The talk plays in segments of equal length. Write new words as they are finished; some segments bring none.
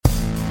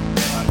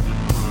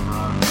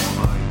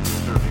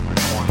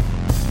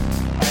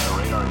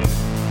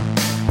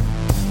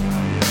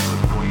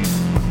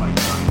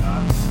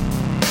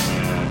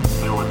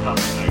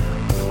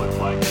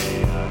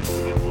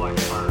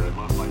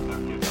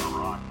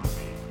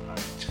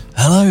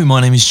Hello, my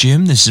name is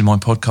Jim. This is my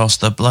podcast,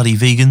 The Bloody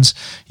Vegans.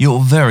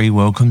 You're very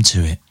welcome to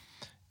it.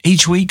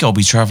 Each week I'll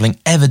be travelling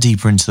ever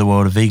deeper into the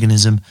world of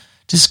veganism,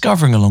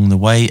 discovering along the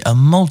way a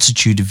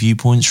multitude of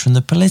viewpoints from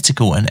the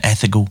political and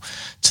ethical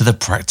to the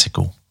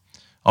practical.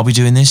 I'll be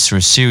doing this through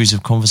a series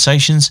of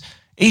conversations,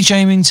 each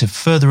aiming to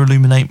further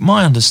illuminate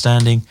my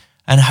understanding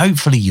and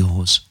hopefully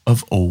yours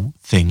of all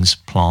things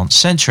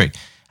plant-centric.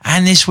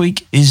 And this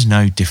week is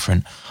no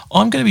different.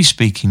 I'm going to be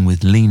speaking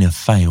with Lina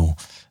Fail.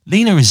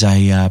 Lina is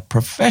a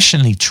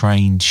professionally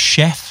trained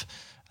chef.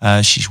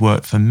 She's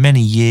worked for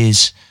many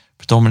years,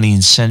 predominantly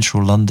in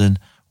central London,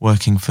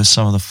 working for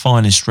some of the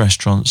finest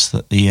restaurants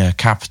that the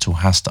capital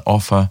has to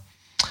offer.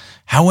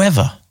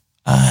 However,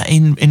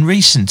 in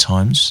recent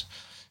times,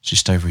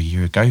 just over a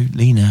year ago,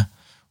 Lina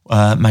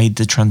made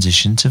the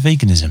transition to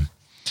veganism.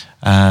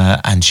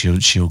 And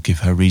she'll give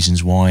her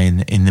reasons why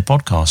in the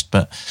podcast.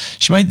 But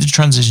she made the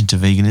transition to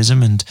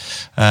veganism,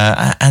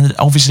 and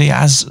obviously,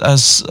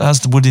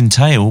 as would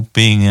entail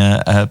being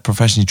a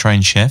professionally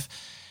trained chef,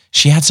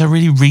 she had to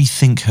really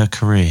rethink her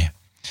career.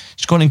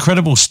 She's got an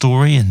incredible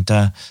story and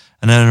an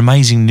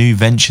amazing new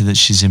venture that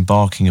she's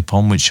embarking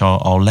upon, which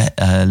I'll let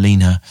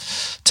Lina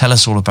tell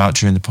us all about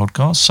during the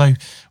podcast. So,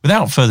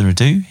 without further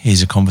ado,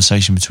 here's a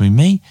conversation between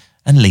me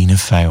and Lina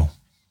Fail.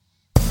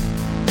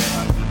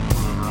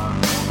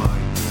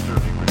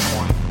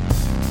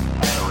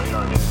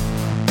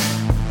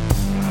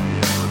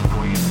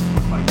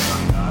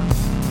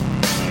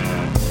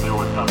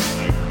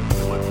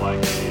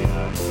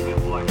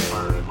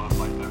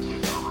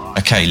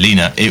 Okay,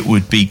 Lina, it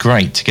would be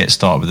great to get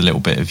started with a little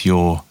bit of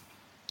your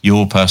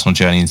personal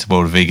journey into the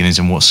world of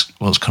veganism.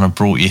 What's kind of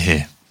brought you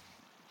here?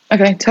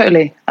 Okay,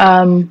 totally.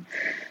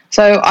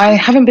 So I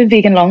haven't been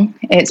vegan long.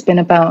 It's been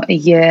about a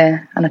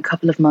year and a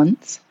couple of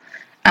months,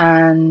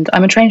 and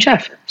I'm a trained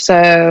chef.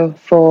 So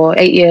for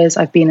 8 years,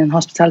 I've been in the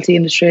hospitality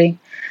industry.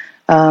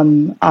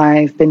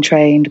 I've been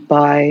trained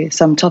by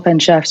some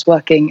top-end chefs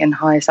working in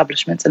high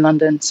establishments in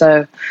London.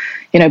 So,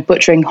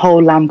 butchering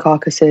whole lamb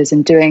carcasses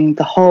and doing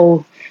the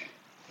whole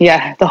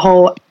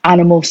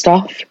animal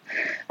stuff.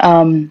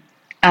 And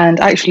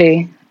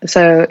actually,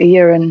 so a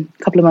year and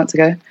a couple of months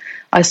ago,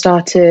 I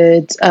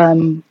started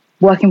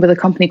working with a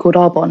company called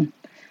Arbonne.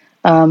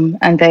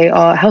 And they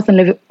are a health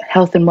and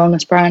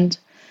wellness brand.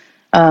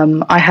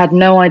 I had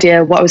no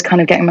idea what I was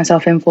kind of getting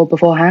myself in for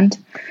beforehand.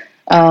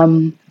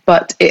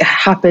 But it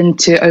happened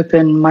to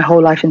open my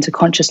whole life into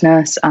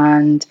consciousness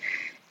and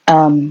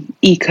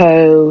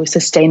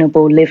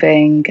sustainable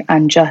living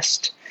and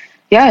just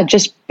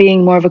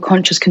being more of a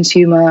conscious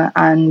consumer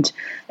and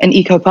an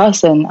eco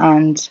person.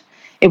 And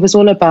it was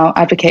all about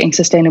advocating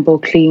sustainable,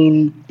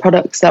 clean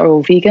products that were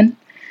all vegan.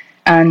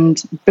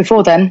 And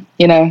before then,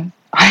 I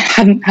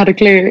hadn't had a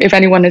clue. If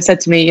anyone had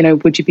said to me,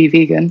 would you be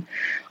vegan?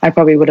 I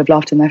probably would have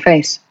laughed in their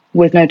face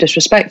with no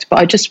disrespect.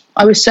 But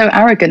I was so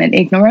arrogant and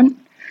ignorant.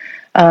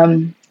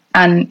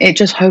 And it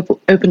just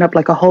opened up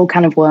like a whole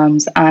can of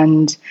worms.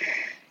 And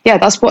yeah,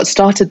 that's what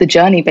started the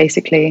journey,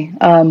 basically.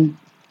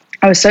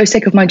 I was so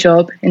sick of my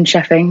job in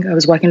chefing. I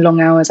was working long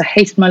hours. I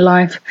hated my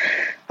life.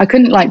 I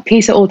couldn't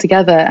piece it all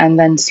together. And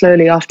then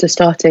slowly after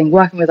starting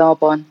working with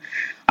Arbonne,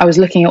 I was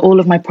looking at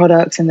all of my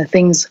products and the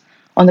things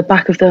on the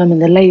back of them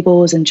and the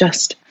labels and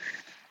just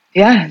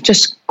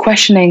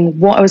questioning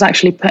what I was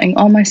actually putting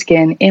on my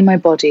skin, in my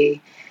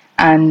body.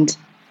 And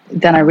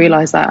then I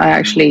realized that I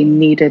actually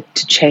needed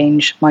to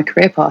change my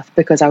career path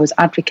because I was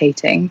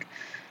advocating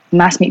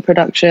mass meat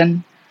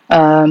production,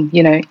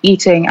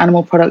 eating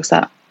animal products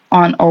that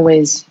aren't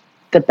always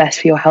the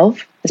best for your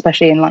health,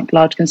 especially in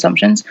large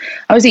consumptions.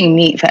 I was eating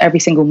meat for every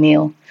single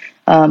meal.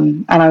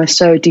 And I was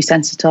so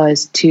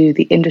desensitized to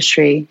the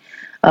industry,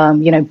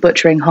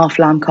 butchering half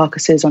lamb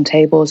carcasses on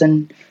tables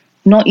and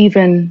not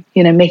even,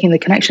 making the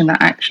connection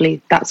that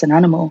actually that's an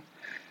animal.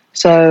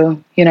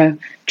 So,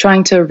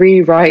 trying to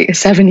rewrite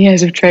 7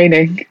 years of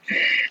training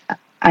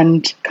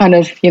and kind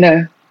of,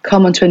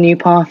 come onto a new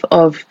path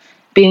of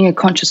being a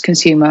conscious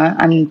consumer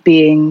and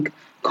being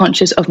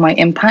conscious of my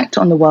impact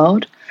on the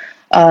world.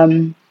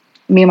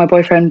 Me and my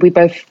boyfriend, we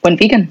both went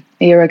vegan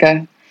a year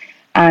ago.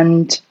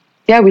 And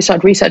we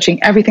started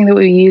researching everything that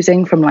we were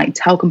using from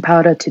talcum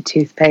powder to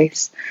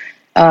toothpaste,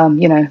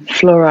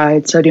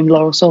 fluoride, sodium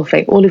lauryl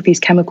sulfate, all of these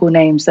chemical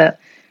names that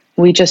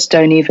we just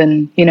don't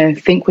even,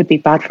 think would be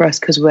bad for us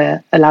because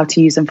we're allowed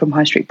to use them from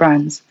high street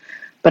brands.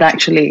 But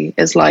actually,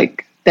 it's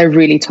they're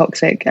really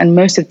toxic. And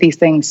most of these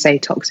things say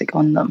toxic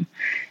on them.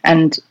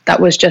 And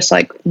that was just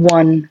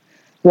one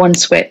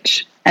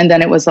switch. And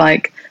then it was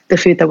the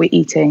food that we're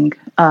eating,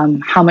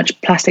 how much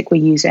plastic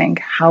we're using,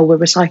 how we're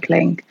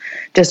recycling.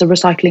 Does the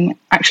recycling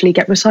actually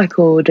get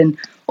recycled? And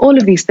all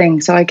of these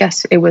things. So I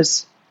guess it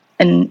was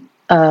an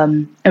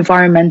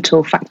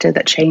environmental factor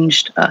that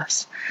changed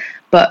us,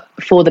 but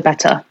for the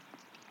better.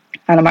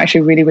 And I'm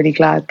actually really, really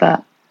glad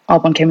that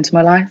Arbonne came into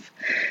my life.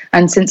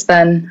 And since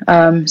then,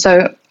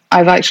 so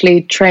I've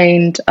actually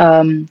trained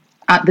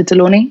at the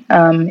Delaunay.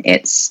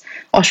 It's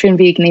Austrian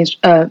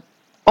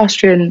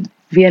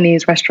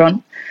Viennese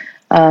restaurant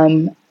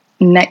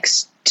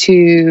next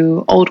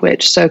to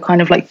Aldwych, so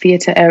kind of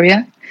theatre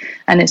area.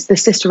 and it's the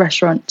sister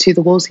restaurant to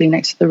the Wolseley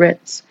next to the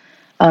Ritz.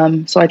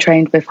 So I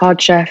trained with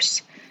hard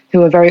chefs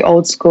who are very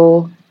old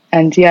school,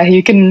 and yeah,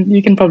 you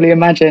can probably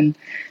imagine.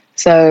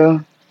 So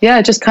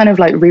yeah, just kind of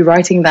like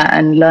rewriting that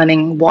and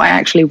learning what I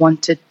actually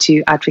wanted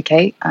to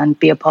advocate and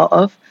be a part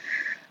of.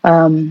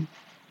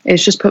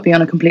 It's just put me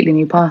on a completely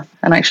new path.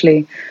 And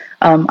actually,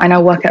 I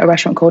now work at a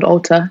restaurant called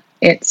Alta.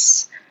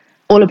 It's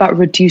all about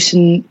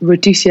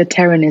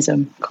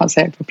reducitarianism. Can't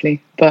say it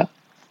properly, but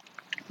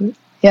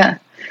yeah.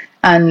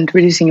 And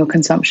reducing your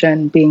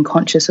consumption, being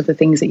conscious of the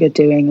things that you're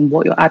doing and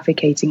what you're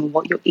advocating and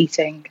what you're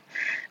eating.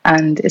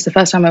 And it's the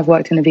first time I've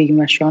worked in a vegan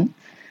restaurant.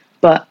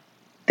 But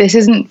this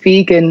isn't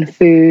vegan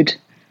food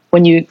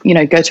when you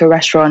go to a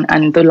restaurant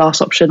and the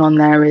last option on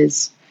there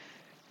is,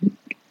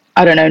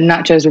 I don't know,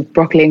 nachos with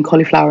broccoli and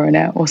cauliflower in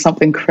it or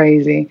something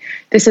crazy.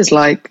 This is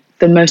like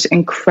the most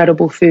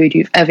incredible food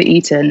you've ever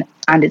eaten,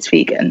 and it's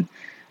vegan.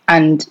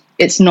 And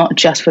it's not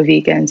just for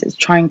vegans. It's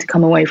trying to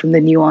come away from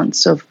the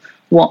nuance of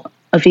what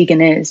a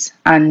vegan is.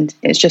 And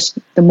it's just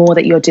the more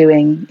that you're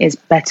doing is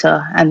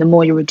better, and the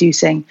more you're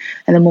reducing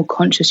and the more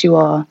conscious you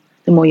are,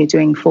 the more you're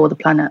doing for the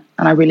planet.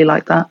 And I really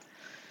like that.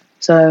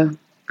 So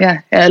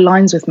yeah, it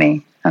aligns with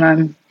me, and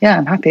I'm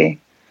happy.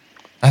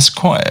 That's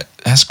quite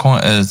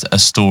a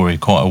story,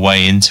 quite a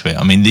way into it.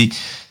 I mean,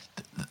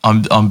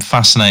 I'm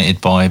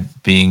fascinated by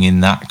being in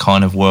that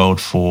kind of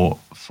world for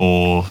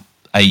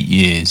 8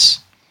 years,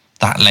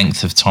 that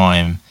length of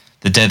time,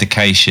 the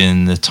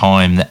dedication, the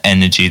time, the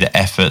energy, the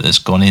effort that's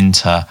gone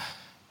into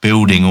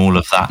building all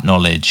of that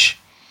knowledge,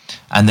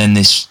 and then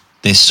this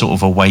sort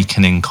of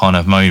awakening kind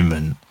of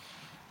moment.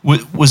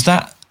 Was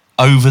that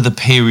over the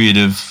period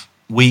of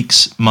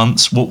weeks,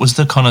 months? What was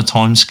the kind of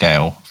time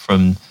scale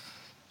from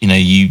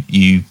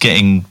you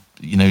getting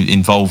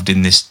involved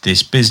in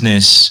this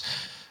business,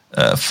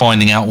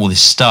 finding out all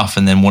this stuff,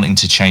 and then wanting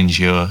to change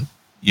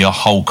your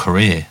whole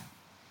career?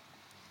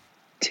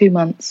 2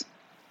 months.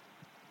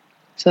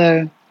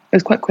 So it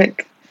was quite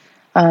quick.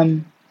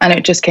 And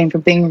it just came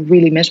from being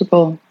really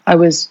miserable. I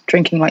was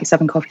drinking like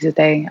 7 coffees a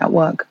day at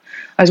work.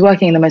 I was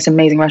working in the most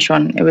amazing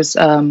restaurant. It was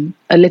a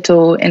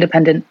little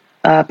independent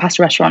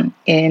pasta restaurant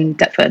in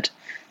Deptford,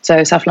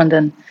 so South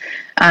London.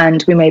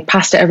 And we made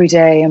pasta every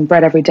day and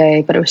bread every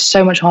day, but it was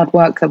so much hard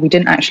work that we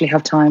didn't actually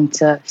have time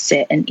to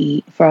sit and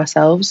eat for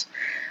ourselves.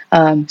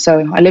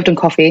 So I lived on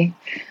coffee.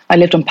 I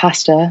lived on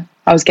pasta.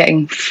 I was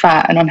getting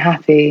fat and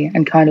unhappy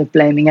and kind of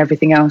blaming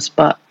everything else,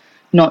 but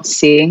not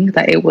seeing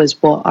that it was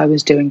what I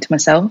was doing to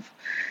myself.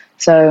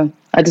 So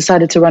I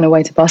decided to run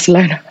away to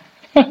Barcelona.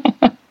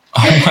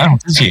 Oh, wow,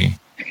 did you?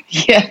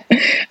 Yeah.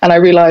 And I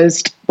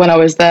realized when I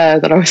was there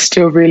that I was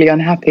still really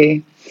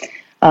unhappy.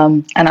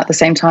 And at the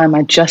same time,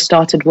 I just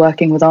started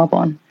working with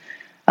Arbonne.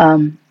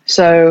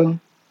 So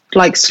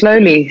like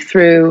slowly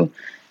through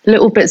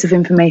little bits of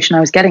information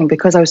I was getting,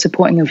 because I was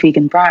supporting a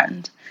vegan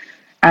brand.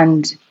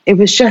 And it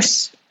was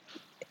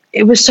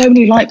so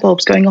many light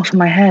bulbs going off in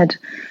my head.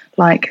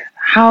 Like,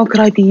 how could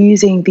I be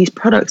using these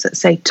products that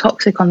say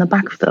toxic on the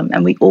back of them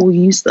and we all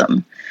use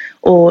them?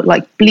 Or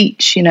like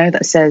bleach,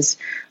 that says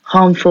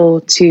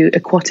harmful to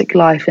aquatic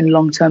life in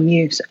long-term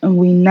use. And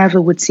we never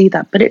would see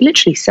that. But it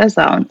literally says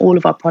that on all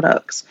of our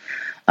products.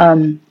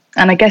 And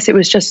I guess it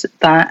was just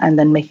that, and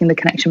then making the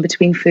connection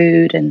between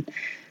food and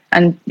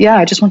yeah,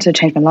 I just wanted to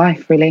change my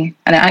life, really.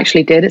 And it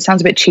actually did. It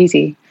sounds a bit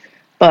cheesy,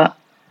 but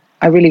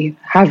I really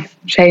have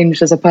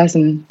changed as a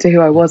person to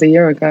who I was a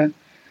year ago.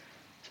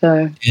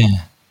 So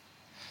yeah.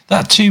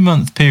 That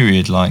 2-month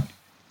period, like,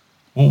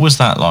 what was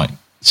that like?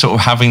 Sort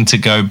of having to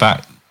go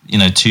back,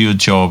 to your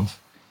job,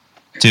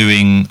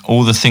 doing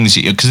all the things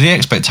because the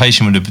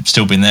expectation would have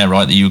still been there,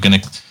 right? That you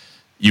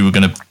were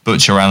gonna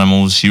butcher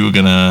animals, you were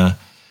gonna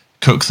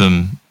cook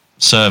them,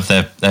 serve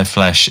their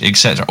flesh,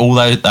 etc. All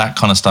that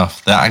kind of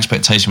stuff. That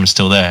expectation was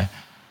still there.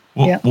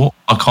 What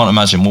I can't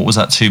imagine. What was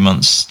that 2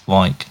 months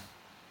like?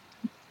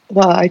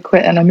 Well, I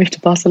quit and I moved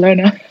to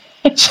Barcelona.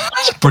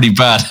 That's pretty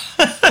bad.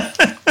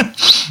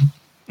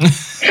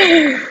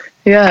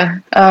 Yeah.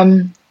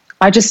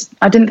 I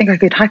didn't think I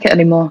could hack it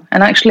anymore.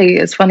 And actually,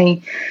 it's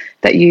funny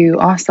that you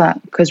asked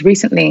that, because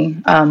recently,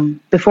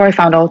 before I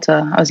found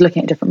Alta, I was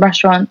looking at different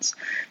restaurants,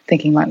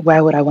 thinking like,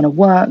 where would I want to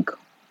work?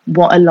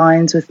 What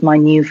aligns with my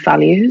new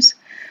values?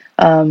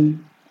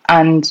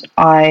 And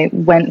I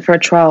went for a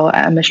trial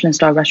at a Michelin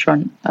star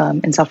restaurant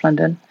in South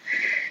London.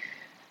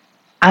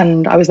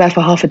 And I was there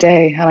for half a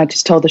day, and I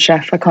just told the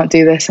chef, I can't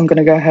do this, I'm going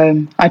to go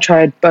home. I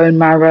tried bone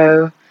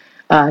marrow,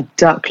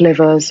 duck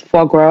livers,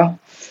 foie gras,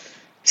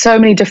 so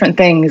many different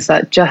things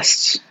that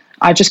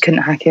I just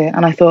couldn't hack it.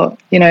 And I thought,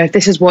 if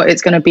this is what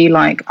it's going to be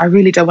like, I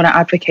really don't want to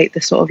advocate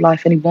this sort of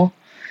life anymore.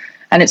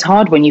 And it's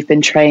hard when you've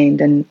been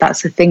trained, and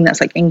that's the thing that's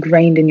like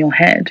ingrained in your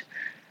head.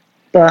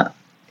 But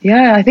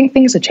yeah, I think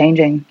things are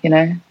changing,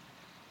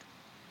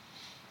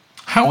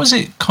 How was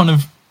it kind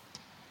of,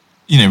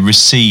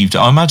 received?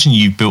 I imagine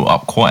you built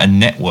up quite a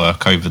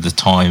network over the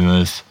time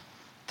of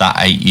that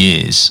 8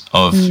 years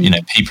of,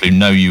 people who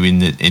know you in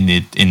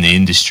the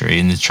industry,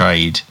 in the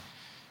trade.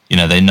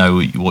 They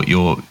know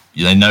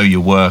they know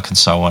your work and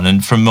so on.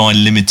 And from my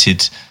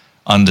limited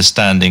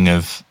understanding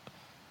of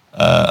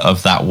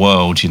of that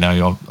world. You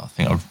know, I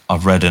think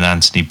I've read an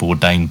Anthony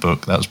Bourdain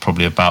book. That was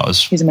probably about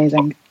He's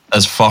amazing.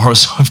 as far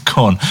as I've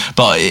gone.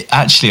 But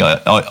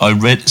I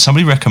read,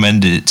 somebody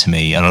recommended it to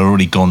me, and I'd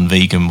already gone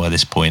vegan by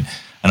this point,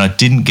 and I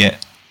didn't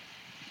get.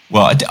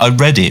 Well, I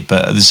read it,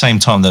 but at the same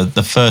time,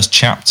 the first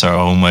chapter, I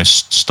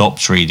almost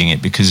stopped reading it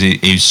because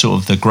it was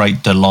sort of the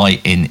great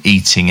delight in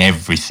eating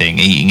everything,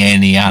 eating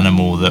any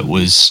animal that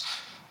was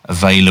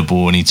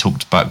available. And he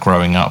talked about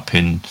growing up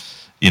in,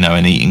 you know,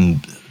 and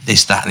eating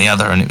this, that, and the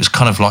other. And it was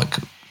kind of like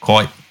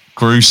quite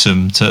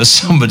gruesome to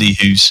somebody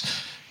who's,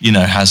 you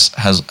know,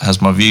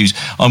 has my views.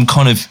 I'm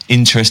kind of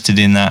interested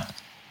in that.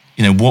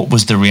 You know, what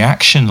was the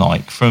reaction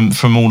like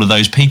from all of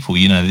those people?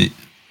 You know,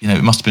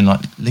 it must have been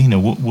like, Lina,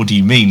 what do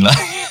you mean? Like,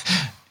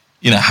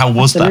 you know, how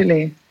was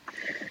Absolutely.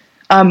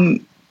 That?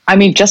 I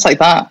mean, just like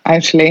that,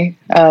 actually.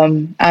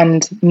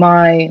 And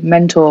my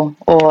mentor,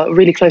 or a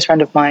really close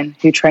friend of mine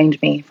who trained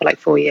me for like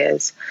 4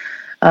 years,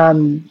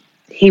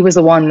 he was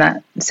the one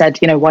that said,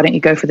 you know, why don't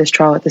you go for this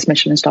trial at this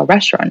Michelin star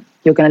restaurant?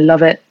 You're going to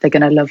love it. They're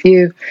going to love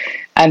you.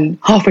 And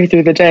halfway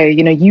through the day,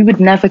 you know, you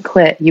would never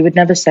quit. You would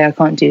never say, I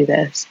can't do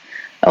this.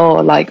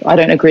 Or like, I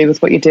don't agree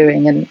with what you're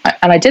doing. And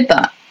I did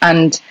that.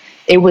 And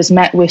it was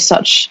met with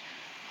such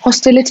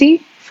hostility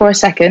for a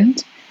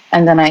second.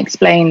 And then I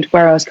explained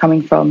where I was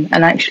coming from.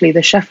 And actually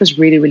the chef was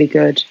really, really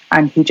good.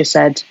 And he just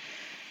said, do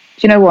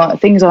you know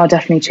what? Things are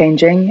definitely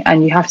changing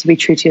and you have to be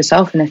true to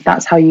yourself. And if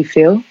that's how you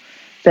feel,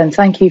 then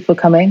thank you for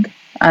coming.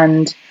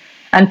 And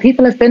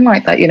people have been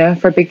like that, you know,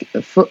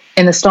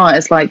 in the start,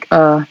 it's like,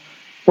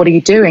 what are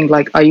you doing?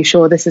 Like, are you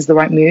sure this is the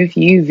right move?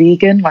 You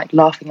vegan, like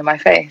laughing in my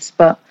face.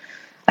 But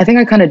I think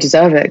I kind of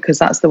deserve it because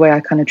that's the way I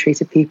kind of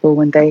treated people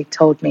when they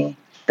told me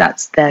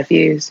that's their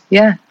views.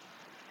 Yeah.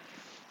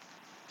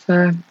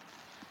 So.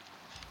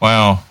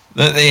 Wow.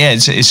 Yeah,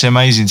 it's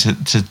amazing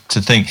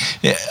to think.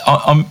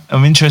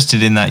 I'm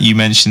interested in that. You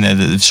mentioned there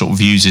that the sort of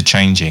views are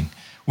changing.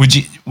 Would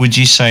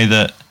you say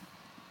that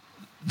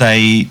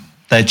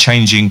they're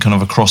changing kind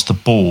of across the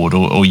board,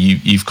 or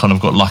you've kind of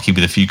got lucky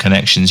with a few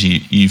connections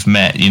you've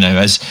met? You know,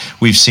 as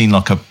we've seen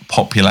like a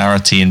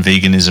popularity in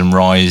veganism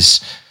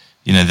rise,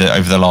 you know,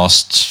 over the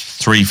last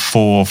 3,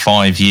 4,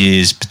 5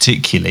 years,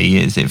 particularly,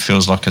 it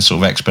feels like a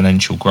sort of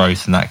exponential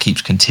growth, and that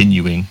keeps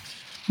continuing.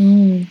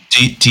 Do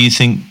you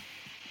think,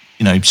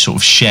 you know, sort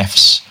of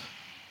chefs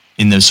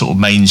in the sort of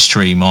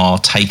mainstream are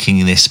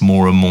taking this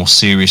more and more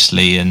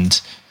seriously, and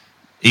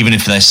even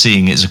if they're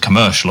seeing it as a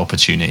commercial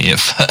opportunity at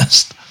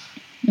first?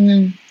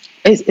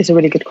 It's a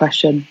really good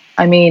question.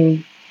 I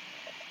mean,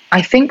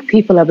 I think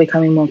people are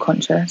becoming more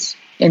conscious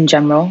in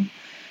general.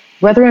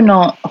 Whether or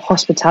not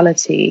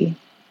hospitality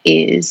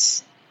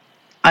is,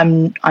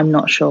 I'm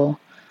not sure.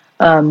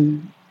 I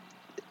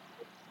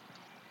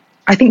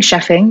think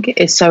chefing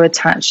is so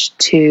attached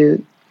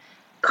to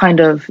kind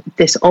of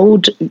this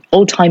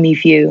old-timey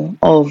view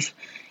of,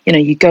 you know,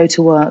 you go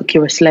to work,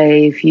 you're a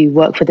slave, you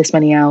work for this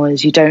many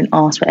hours, you don't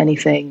ask for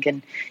anything,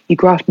 and you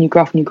graft and you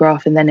graft and you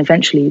graft, and then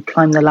eventually you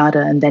climb the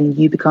ladder and then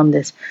you become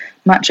this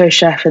macho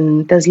chef,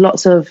 and there's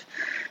lots of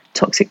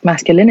toxic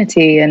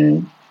masculinity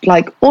and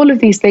like all of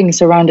these things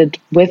surrounded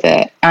with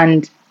it,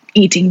 and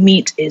eating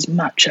meat is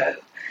macho.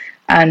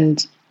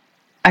 And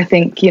I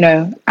think, you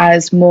know,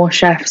 as more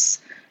chefs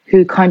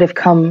who kind of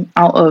come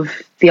out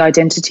of the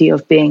identity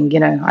of being, you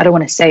know, I don't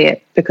want to say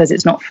it because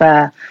it's not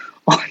fair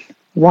on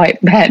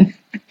white men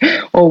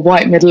or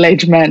white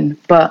middle-aged men,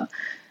 but,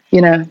 you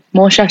know,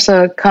 more chefs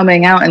are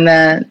coming out and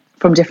they're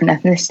from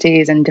different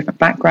ethnicities and different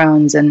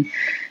backgrounds and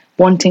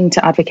wanting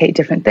to advocate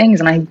different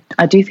things. And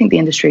I do think the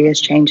industry is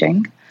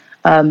changing.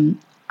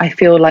 I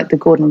feel like the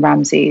Gordon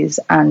Ramsays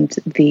and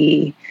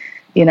the,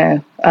 you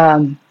know,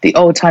 the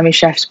old-timey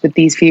chefs with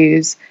these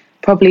views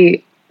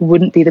probably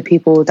wouldn't be the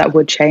people that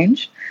would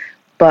change.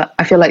 But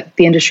I feel like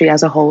the industry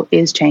as a whole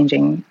is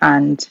changing,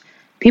 and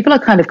people are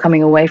kind of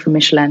coming away from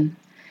Michelin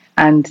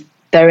and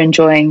they're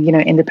enjoying, you know,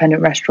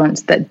 independent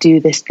restaurants that do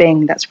this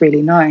thing that's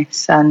really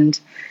nice. And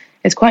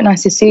it's quite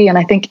nice to see. And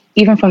I think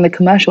even from the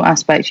commercial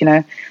aspect, you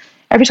know,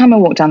 every time I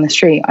walk down the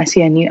street, I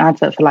see a new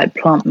advert for like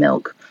plant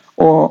milk,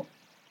 or,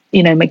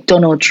 you know,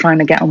 McDonald's trying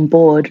to get on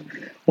board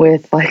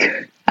with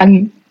like,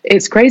 and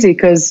it's crazy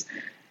because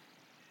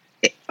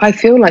I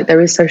feel like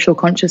there is social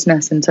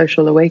consciousness and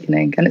social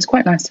awakening, and it's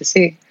quite nice to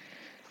see.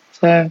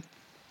 So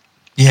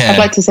yeah, I'd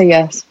like to say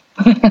yes.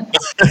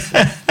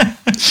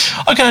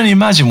 I can only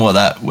imagine what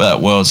that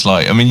world's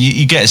like. I mean,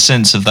 you get a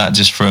sense of that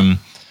just from,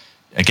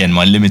 again,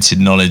 my limited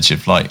knowledge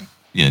of like,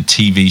 you know,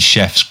 TV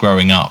chefs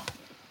growing up,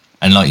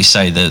 and like you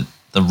say, the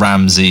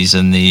Ramsays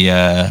and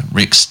the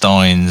Rick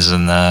Steins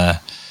and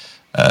the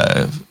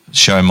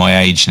showing my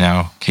age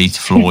now, Keith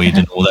Floyd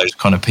and all those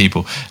kind of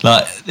people.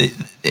 Like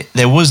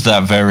there was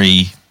that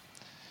very.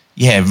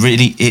 Yeah,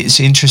 really,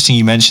 it's interesting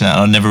you mentioned that.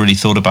 I never really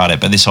thought about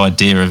it, but this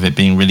idea of it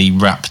being really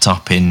wrapped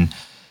up in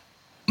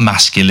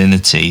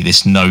masculinity,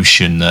 this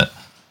notion that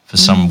for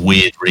some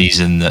weird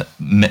reason that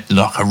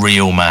like a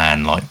real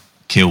man like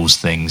kills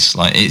things,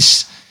 like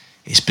it's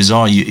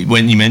bizarre.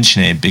 When you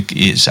mention it,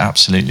 it's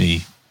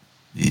absolutely,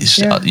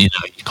 you know, you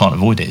can't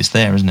avoid it. It's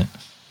there, isn't it?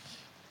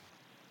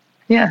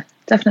 Yeah,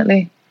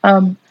 definitely.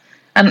 And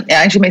it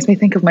actually makes me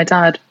think of my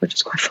dad, which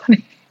is quite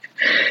funny.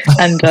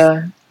 And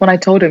when I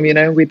told him,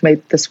 we'd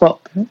made the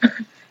swap,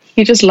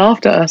 he just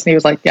laughed at us and he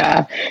was like,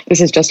 yeah,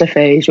 this is just a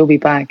phase, you'll be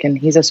back. And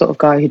he's a sort of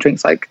guy who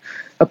drinks like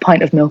a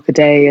pint of milk a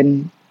day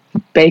and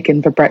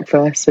bacon for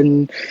breakfast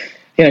and,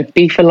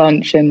 beef for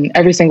lunch and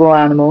every single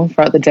animal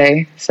throughout the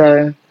day.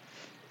 So,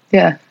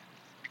 yeah,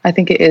 I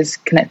think it is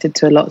connected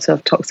to lots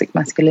of toxic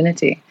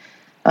masculinity.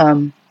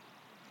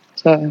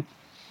 So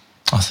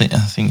I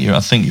think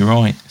you're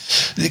right.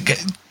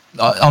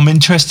 I'm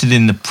interested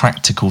in the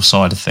practical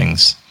side of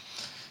things.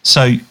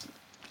 So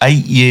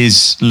 8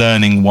 years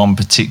learning one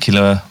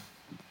particular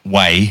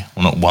way,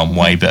 well, not one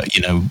way, but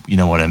you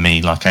know what I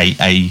mean, like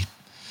a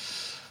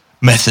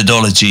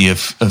methodology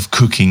of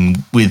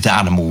cooking with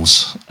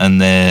animals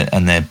and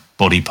their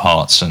body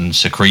parts and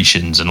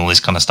secretions and all this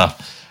kind of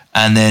stuff,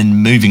 and then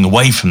moving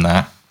away from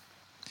that.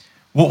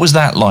 What was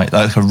that like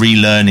a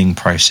relearning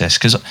process?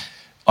 Because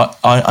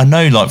I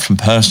know, like, from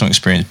personal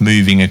experience,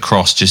 moving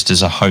across just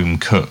as a home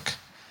cook,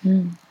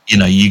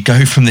 you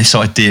go from this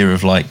idea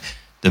of like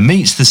the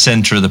meat's the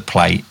center of the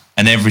plate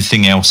and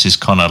everything else is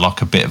kind of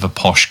like a bit of a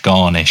posh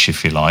garnish,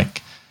 if you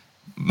like.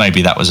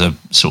 Maybe that was a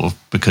sort of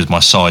because my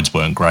sides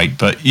weren't great,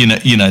 but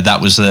that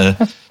was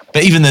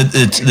but even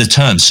the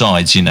term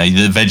sides,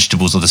 the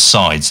vegetables are the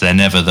sides, they're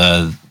never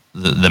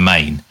the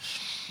main.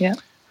 Yeah.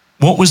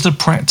 What was the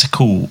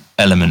practical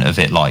element of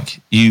it like?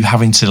 You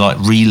having to like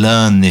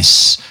relearn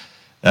this,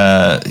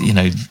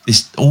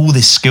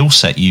 this skill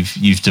set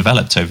you've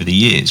developed over the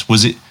years.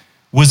 Was it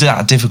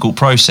a difficult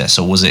process,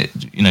 or was it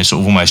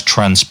sort of almost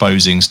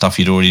transposing stuff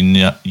you already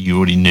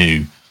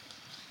knew?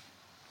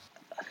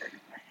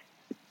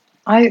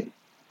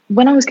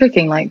 When I was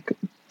cooking, like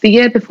the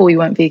year before we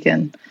went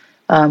vegan,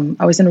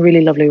 I was in a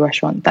really lovely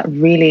restaurant that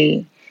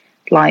really,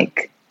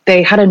 like,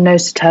 they had a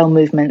nose to tail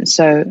movement.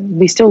 So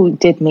we still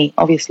did meat,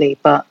 obviously,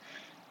 but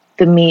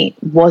the meat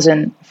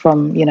wasn't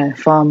from,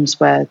 farms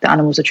where the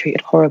animals are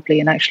treated horribly.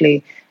 And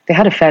actually, they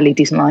had a fairly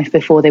decent life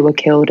before they were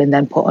killed and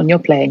then put on your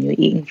plate and you're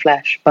eating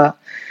flesh. But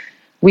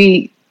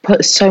we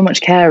put so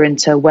much care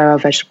into where our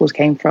vegetables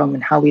came from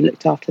and how we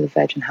looked after the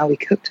veg and how we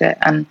cooked it.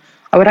 And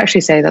I would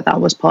actually say that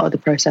was part of the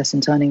process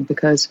in turning,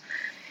 because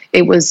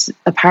it was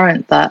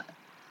apparent that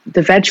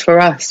the veg for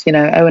us,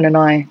 Owen and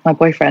I, my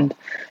boyfriend,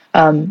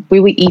 we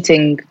were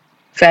eating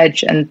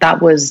veg and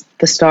that was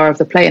the star of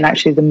the plate, and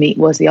actually the meat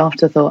was the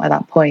afterthought at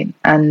that point.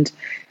 And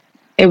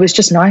it was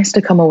just nice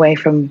to come away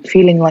from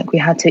feeling like we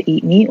had to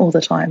eat meat all the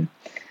time.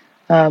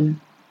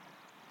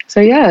 So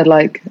yeah,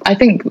 like, I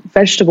think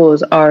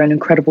vegetables are an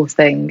incredible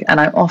thing, and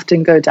I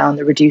often go down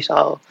the reduce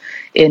aisle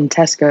in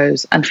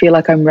Tesco's and feel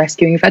like I'm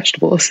rescuing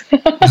vegetables.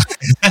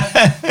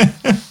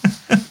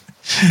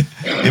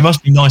 It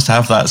must be nice to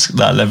have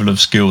that level of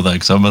skill, though,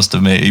 because I must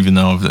admit, even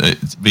though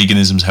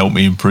veganism's helped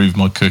me improve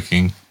my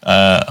cooking,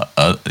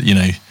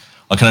 I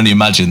can only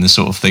imagine the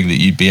sort of thing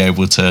that you'd be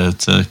able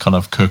to kind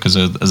of cook as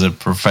a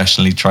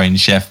professionally trained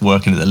chef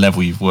working at the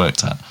level you've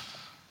worked at.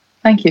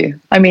 Thank you.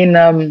 I mean,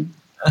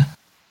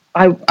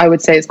 I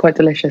would say it's quite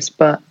delicious,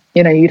 but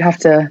you'd have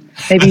to,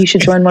 maybe you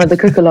should join one of the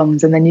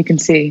cook-alongs and then you can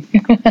see.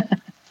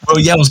 Well,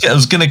 yeah, I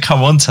was going to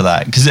come on to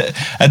that,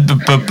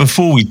 but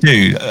before we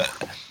do,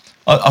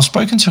 I've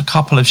spoken to a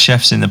couple of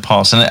chefs in the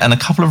past and a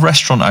couple of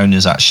restaurant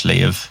owners,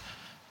 actually, of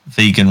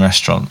vegan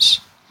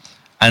restaurants.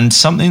 And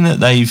something that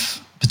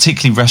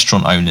particularly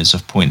restaurant owners,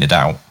 have pointed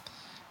out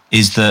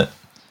is that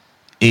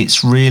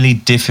it's really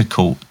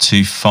difficult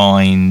to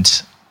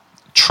find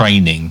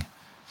training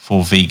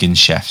for vegan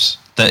chefs.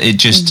 That it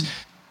just,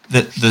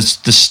 that the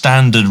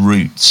standard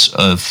routes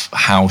of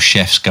how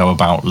chefs go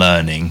about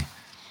learning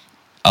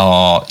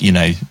are,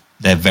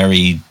 they're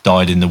very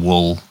dyed in the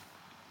wool,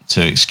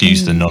 to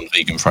excuse the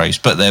non-vegan phrase,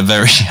 but they're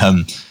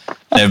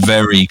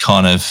very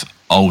kind of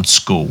old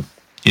school,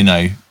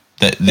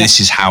 that this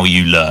is how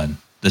you learn,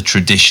 the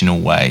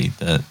traditional way,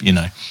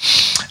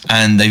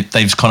 and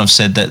they've kind of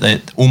said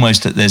that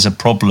almost that there's a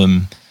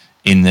problem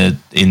in the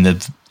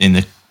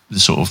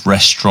sort of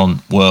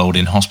restaurant world,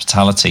 in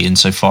hospitality,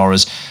 insofar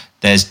as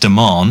there's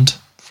demand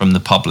from the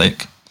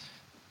public,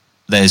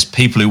 there's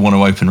people who want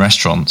to open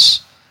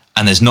restaurants,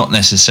 and there's not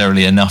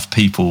necessarily enough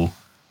people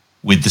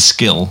with the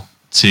skill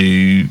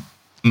to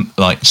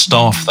like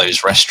staff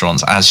those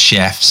restaurants as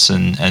chefs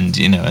and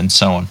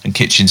so on, and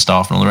kitchen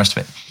staff and all the rest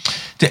of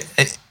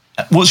it.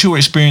 What's your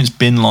experience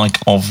been like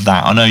of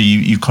that? I know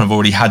you kind of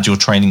already had your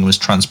training was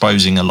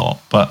transposing a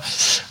lot, but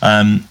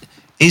are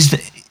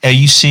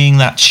you seeing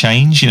that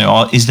change?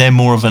 Is there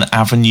more of an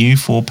avenue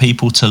for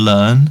people to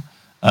learn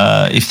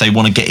if they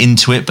want to get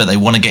into it, but they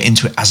want to get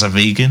into it as a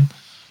vegan?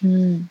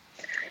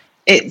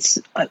 It's,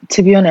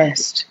 to be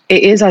honest,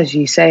 it is, as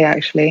you say,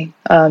 actually.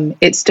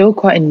 It's still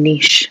quite a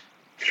niche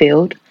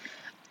field.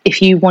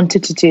 If you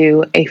wanted to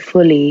do a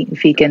fully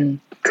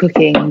vegan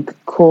cooking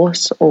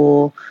course,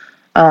 or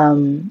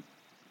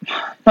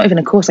not even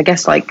a course, I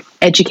guess, like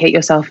educate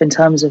yourself in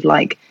terms of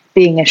like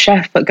being a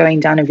chef but going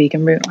down a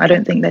vegan route, I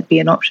don't think there'd be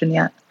an option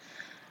yet.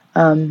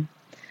 And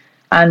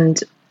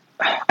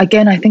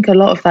again, I think a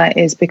lot of that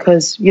is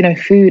because,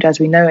 food as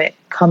we know it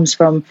comes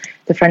from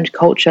the French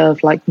culture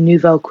of like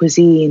nouvelle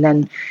cuisine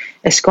and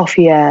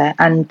escoffier.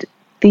 And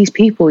these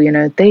people, you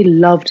know, they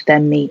loved their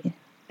meat.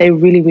 They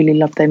really, really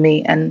loved their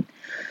meat. And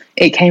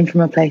it came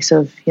from a place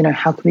of, you know,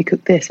 how can we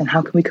cook this and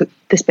how can we cook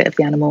this bit of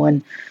the animal?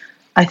 And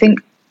I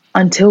think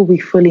until we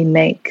fully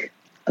make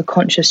a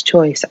conscious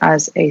choice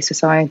as a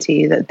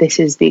society that this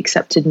is the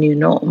accepted new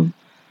norm,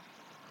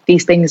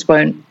 these things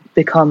won't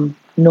become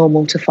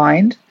normal to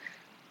find.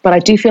 But I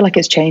do feel like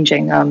it's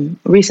changing.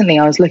 Recently,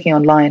 I was looking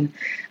online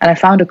and I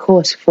found a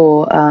course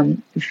for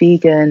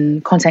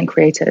vegan content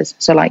creators.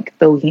 So like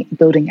building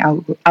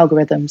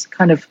algorithms,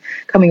 kind of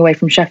coming away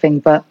from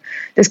chefing. But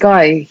this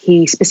guy,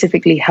 he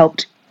specifically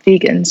helped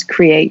vegans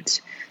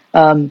create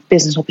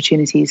business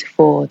opportunities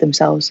for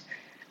themselves.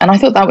 And I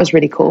thought that was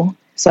really cool.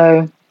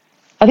 So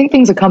I think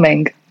things are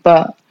coming,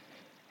 but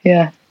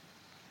yeah.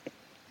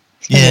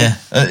 Yeah.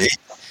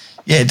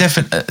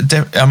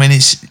 Definitely. I mean,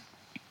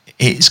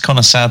 it's kind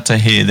of sad to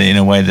hear that in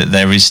a way that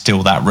there is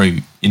still that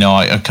route. You know,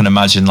 I can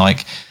imagine,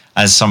 like,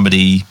 as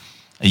somebody,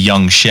 a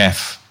young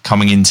chef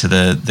coming into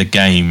the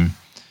game,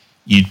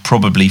 you'd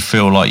probably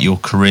feel like your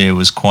career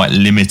was quite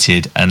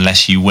limited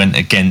unless you went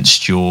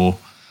against your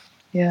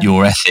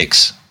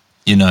ethics.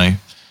 You know,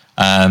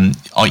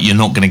 you're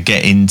not going to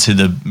get into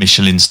the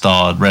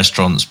Michelin-starred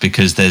restaurants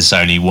because there's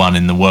only one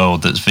in the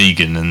world that's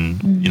vegan,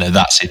 and you know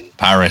that's in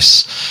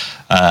Paris.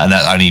 And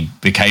that only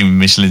became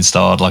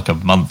Michelin-starred like a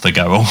month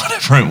ago or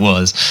whatever it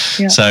was.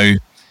 Yeah. So,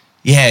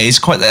 yeah,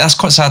 that's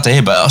quite sad to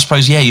hear. But I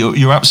suppose, yeah,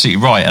 you're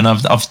absolutely right. And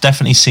I've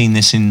definitely seen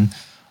this in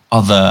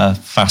other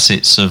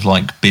facets of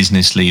like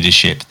business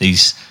leadership.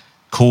 These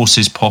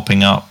courses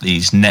popping up,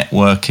 these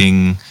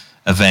networking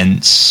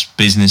events,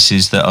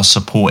 businesses that are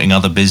supporting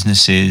other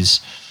businesses,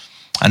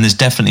 and there's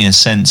definitely a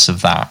sense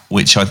of that,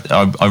 which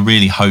I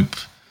really hope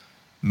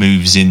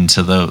moves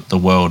into the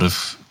world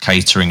of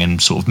catering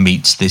and sort of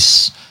meets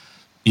this.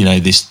 You know,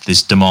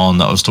 this demand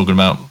that I was talking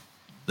about.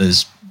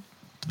 There's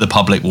the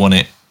public want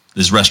it.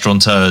 There's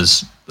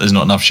restaurateurs. There's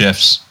not enough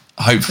chefs.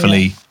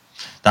 Hopefully,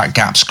 that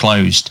gap's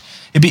closed.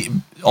 It'd be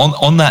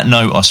on that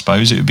note. I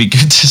suppose it would be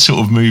good to sort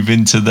of move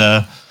into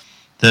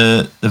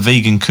the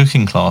vegan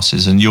cooking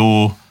classes and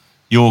your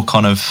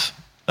kind of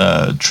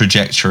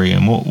trajectory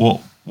and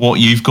what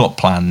you've got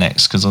planned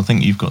next, because I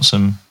think you've got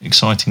some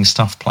exciting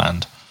stuff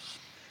planned.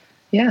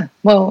 Yeah.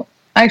 Well,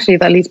 actually,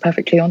 that leads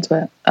perfectly onto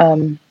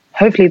it.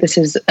 Hopefully this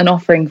is an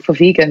offering for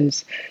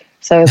vegans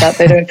so that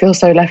they don't feel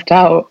so left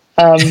out.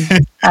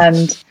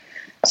 And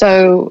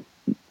so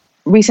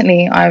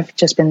recently I've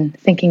just been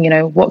thinking, you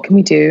know, what can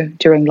we do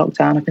during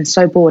lockdown? I've been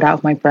so bored out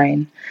of my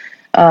brain,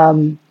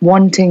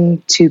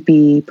 wanting to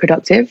be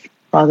productive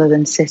rather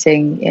than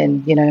sitting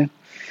in, you know,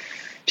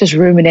 just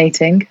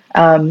ruminating.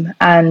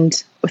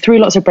 And through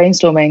lots of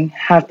brainstorming,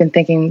 have been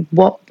thinking,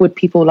 what would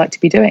people like to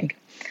be doing?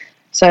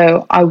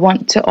 So I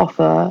want to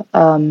offer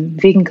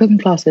vegan cooking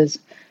classes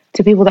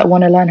to people that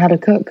want to learn how to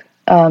cook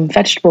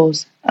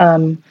vegetables,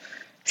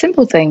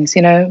 simple things,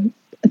 you know,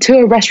 to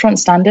a restaurant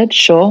standard,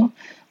 sure.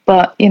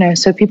 But, you know,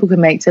 so people can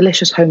make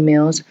delicious home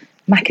meals,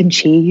 mac and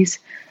cheese,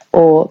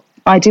 or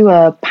I do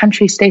a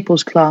pantry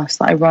staples class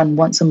that I run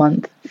once a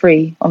month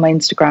free on my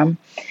Instagram.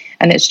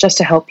 And it's just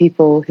to help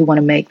people who want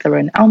to make their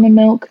own almond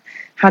milk,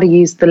 how to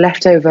use the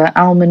leftover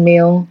almond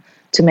meal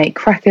to make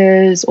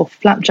crackers or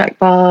flapjack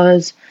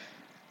bars.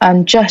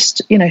 And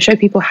just, you know, show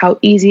people how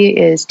easy it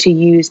is to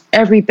use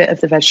every bit of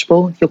the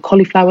vegetable, your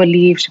cauliflower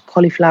leaves, your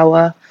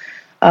cauliflower,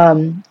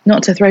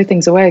 not to throw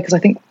things away, because I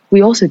think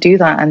we also do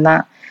that. And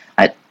that,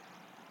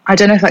 I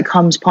don't know if that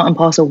comes part and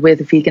parcel with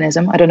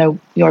veganism. I don't know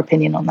your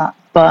opinion on that.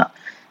 But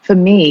for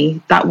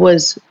me, that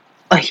was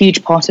a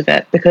huge part of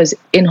it, because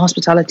in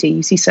hospitality,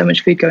 you see so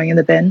much food going in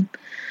the bin.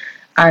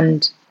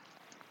 And,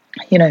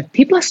 you know,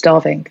 people are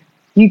starving.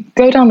 You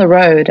go down the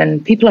road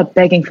and people are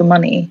begging for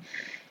money.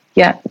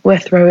 Yet we're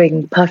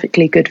throwing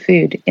perfectly good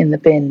food in the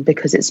bin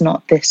because it's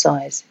not this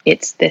size,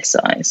 it's this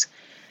size.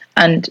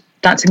 And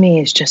that to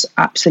me is just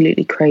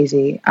absolutely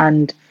crazy.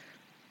 And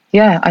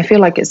yeah, I feel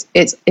like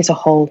it's a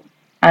whole.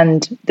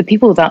 And the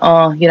people that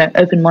are, you know,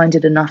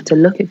 open-minded enough to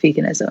look at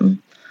veganism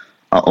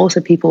are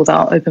also people that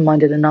are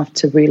open-minded enough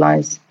to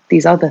realize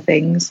these other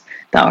things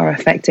that are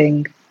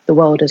affecting the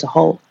world as a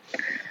whole.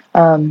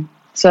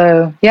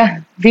 So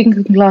yeah, vegan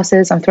cooking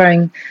classes. I'm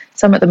throwing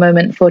some at the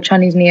moment for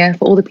Chinese New Year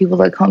for all the people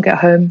that can't get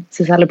home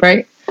to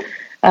celebrate.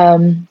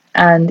 And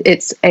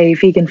it's a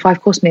vegan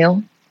 5-course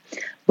meal.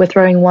 We're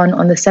throwing one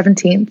on the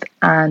 17th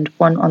and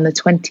one on the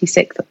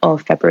 26th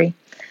of February.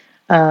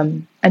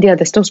 And yeah,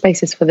 there's still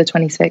spaces for the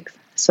 26th.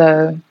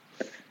 So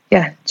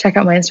yeah, check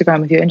out my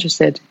Instagram if you're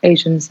interested.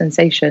 Asian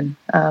Sensation.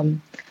 I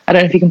don't know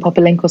if you can pop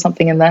a link or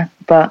something in there,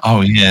 but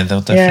oh yeah,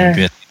 there'll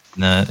definitely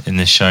be in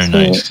the show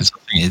notes, because I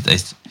think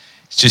it's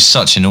just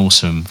such an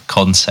awesome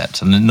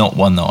concept, and not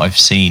one that I've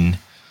seen,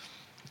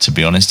 to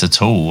be honest,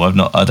 at all.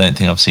 I don't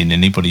think I've seen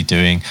anybody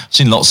doing. I've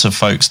seen lots of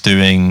folks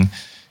doing,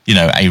 you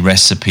know, a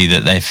recipe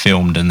that they've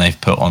filmed and they've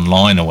put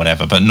online or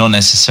whatever, but not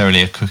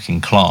necessarily a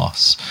cooking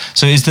class.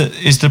 So is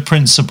the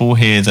principle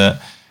here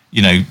that,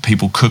 you know,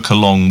 people cook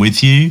along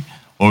with you,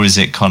 or is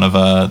it kind of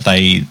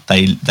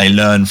they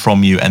learn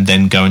from you and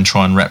then go and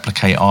try and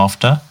replicate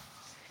after?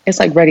 It's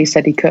like ready,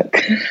 steady,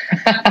 cook.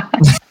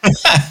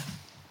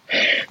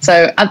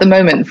 So at the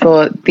moment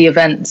for the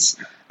events,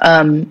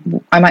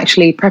 I'm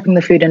actually prepping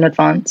the food in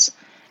advance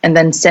and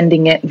then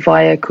sending it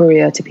via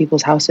courier to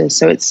people's houses.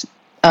 So it's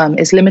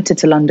limited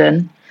to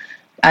London,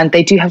 and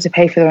they do have to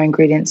pay for their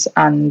ingredients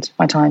and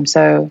my time.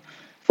 So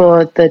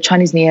for the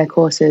Chinese New Year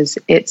courses,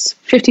 it's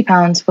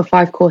 £50 for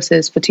 5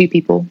 courses for 2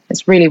 people.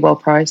 It's really well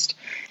priced.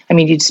 I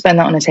mean, you'd spend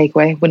that on a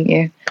takeaway, wouldn't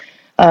you?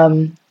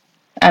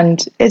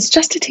 And it's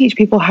just to teach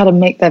people how to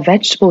make their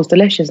vegetables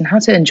delicious and how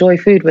to enjoy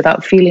food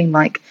without feeling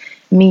like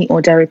meat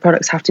or dairy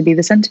products have to be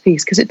the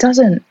centerpiece, because it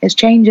doesn't. It's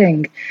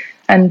changing.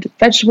 And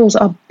vegetables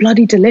are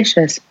bloody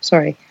delicious.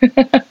 Sorry.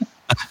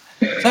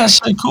 That's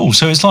so cool.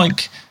 So it's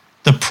like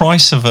the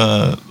price of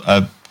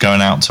a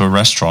going out to a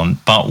restaurant,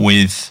 but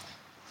with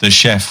the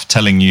chef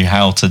telling you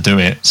how to do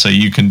it so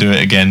you can do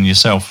it again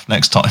yourself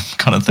next time,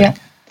 kind of thing. Yeah.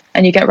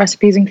 And you get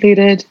recipes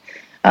included.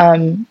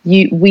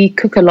 We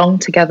cook along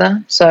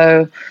together.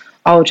 So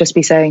I'll just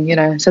be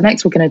saying, so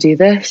next we're going to do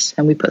this,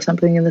 and we put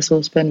something in the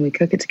saucepan, we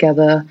cook it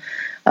together.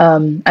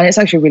 And it's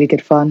actually really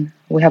good fun.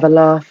 We have a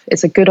laugh.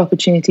 It's a good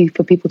opportunity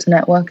for people to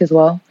network as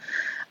well.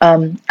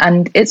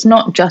 And it's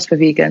not just for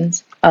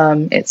vegans.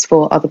 It's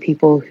for other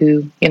people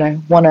who,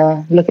 want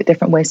to look at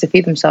different ways to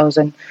feed themselves,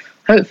 and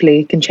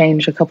hopefully can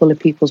change a couple of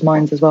people's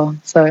minds as well.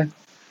 So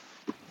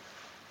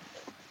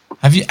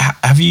have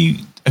you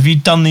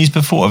done these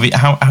before?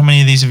 How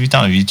many of these have you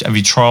done? Have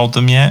you trialed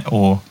them yet,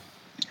 or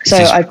is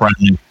this brand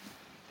new?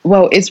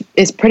 Well,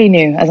 it's pretty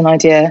new as an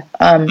idea.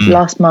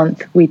 Last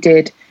month we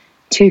did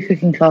 2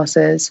 cooking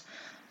classes,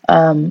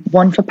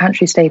 one for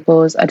pantry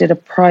staples. I did a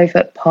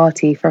private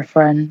party for a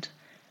friend,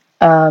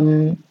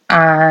 and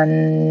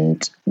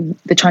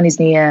the Chinese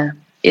New Year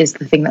is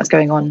the thing that's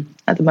going on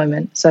at the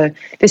moment. So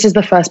this is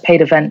the first paid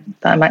event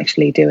that I'm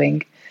actually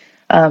doing.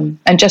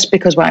 And just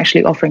because we're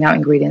actually offering out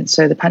ingredients.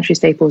 So the pantry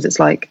staples, it's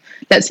like,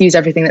 let's use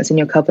everything that's in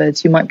your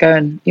cupboards. You might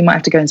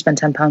have to go and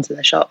spend £10 in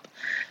the shop.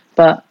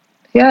 But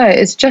yeah,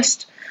 it's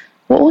just,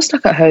 we're all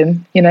stuck at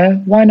home,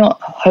 why not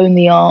hone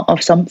the art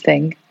of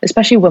something,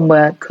 especially when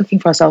we're cooking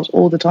for ourselves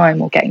all the time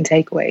or getting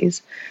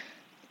takeaways.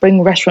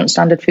 Bring restaurant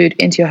standard food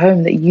into your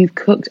home that you've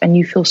cooked and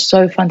you feel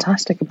so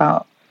fantastic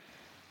about.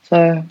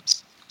 So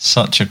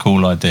such a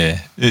cool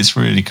idea. It's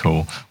really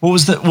cool.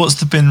 What's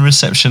the been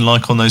reception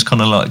like on those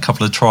kind of like a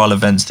couple of trial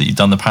events that you've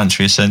done, the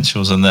pantry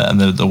essentials and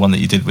the one that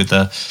you did with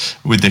the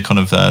kind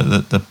of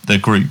the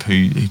group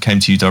who came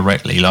to you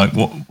directly? Like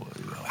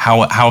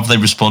how have they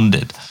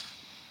responded?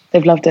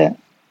 They've loved it.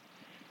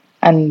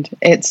 And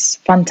it's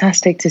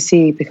fantastic to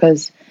see,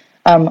 because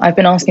I've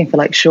been asking for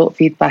like short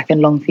feedback and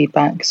long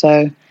feedback.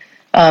 So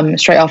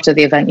straight after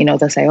the event,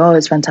 they'll say, oh,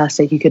 it's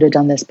fantastic, you could have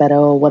done this better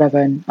or whatever.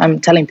 And I'm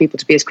telling people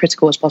to be as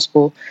critical as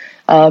possible.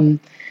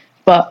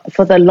 But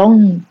for the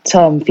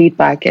long-term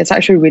feedback, it's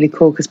actually really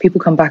cool, because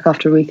people come back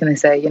after a week and they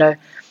say,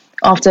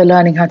 after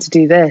learning how to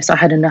do this, I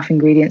had enough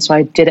ingredients, so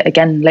I did it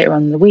again later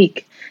on in the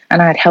week.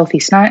 And I had healthy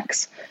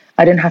snacks.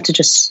 I didn't have to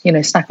just,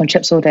 snack on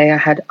chips all day. I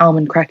had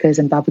almond crackers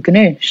and baba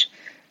ganoush,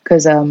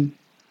 because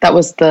that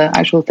was the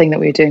actual thing that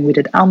we were doing. We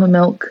did almond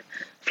milk,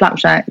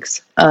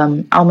 flapjacks,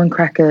 almond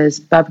crackers,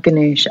 baba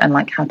ganoush, and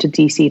like how to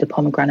de-seed a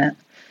pomegranate.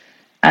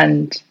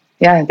 And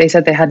yeah, they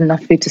said they had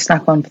enough food to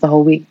snack on for the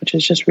whole week, which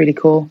was just really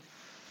cool.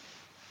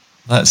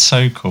 That's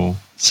so cool.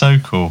 So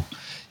cool.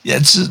 Yeah,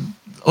 it's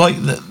like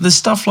the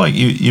stuff like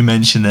you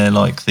mentioned there,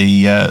 like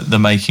the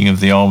making of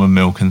the almond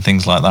milk and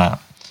things like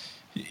that.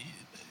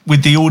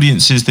 With the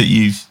audiences that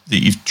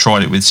you've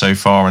tried it with so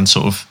far, and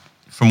sort of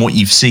from what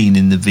you've seen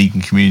in the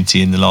vegan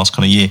community in the last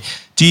kind of year,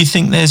 do you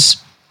think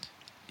there's,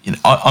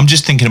 I'm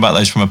just thinking about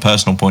those from a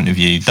personal point of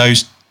view.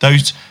 Those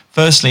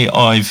firstly,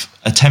 I've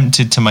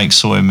attempted to make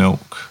cashew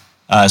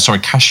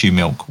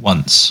milk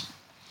once.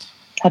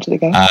 How did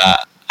it go? And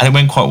it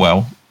went quite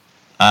well.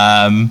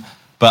 But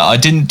I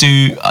didn't,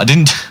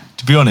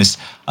 to be honest,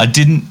 I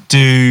didn't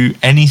do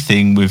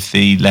anything with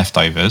the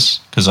leftovers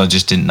because I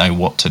just didn't know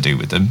what to do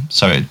with them.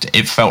 So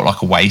it felt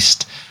like a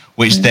waste,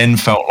 which then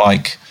felt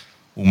like,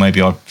 well,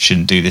 maybe I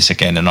shouldn't do this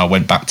again. And I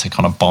went back to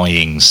kind of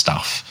buying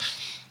stuff.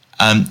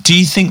 Do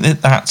you think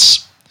that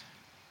that's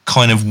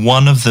kind of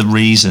one of the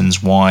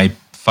reasons why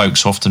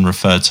folks often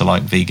refer to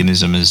like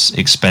veganism as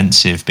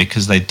expensive,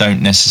 because they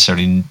don't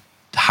necessarily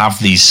have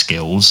these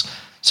skills,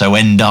 so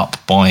end up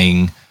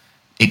buying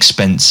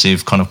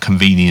expensive kind of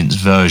convenience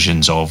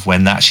versions of,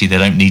 when actually they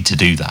don't need to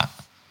do that?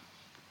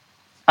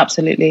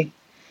 Absolutely.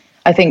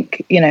 I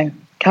think,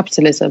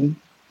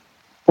 capitalism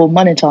will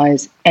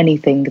monetize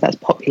anything that's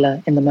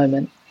popular in the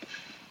moment.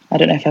 I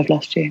don't know if I've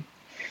lost you.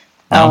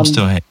 No, I'm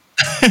still here.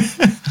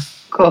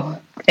 Cool.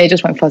 It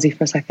just went fuzzy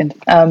for a second.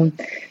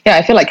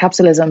 I feel like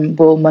capitalism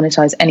will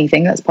monetize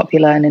anything that's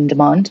popular and in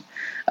demand.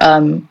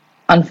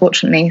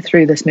 Unfortunately,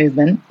 through this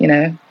movement,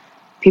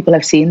 people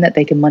have seen that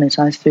they can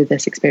monetize through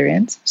this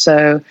experience.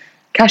 So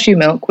cashew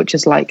milk, which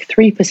is like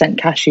 3%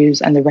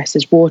 cashews and the rest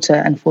is water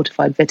and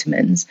fortified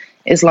vitamins,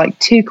 is like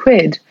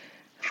 £2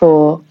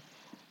 for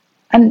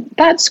And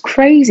that's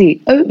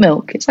crazy. Oat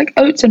milk, it's like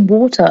oats and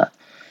water.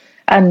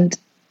 And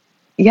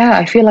yeah,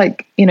 I feel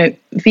like,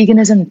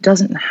 veganism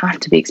doesn't have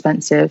to be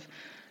expensive.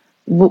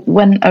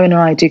 When Owen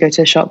and I do go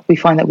to a shop, we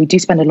find that we do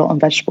spend a lot on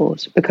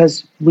vegetables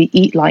because we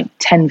eat like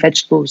 10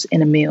 vegetables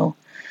in a meal.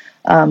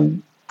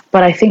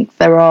 But I think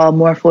there are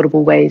more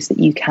affordable ways that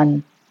you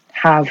can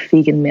have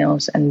vegan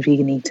meals and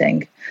vegan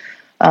eating.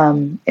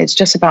 It's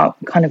just about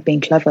kind of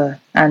being clever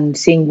and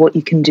seeing what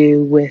you can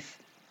do with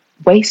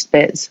waste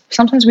bits.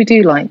 Sometimes we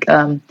do like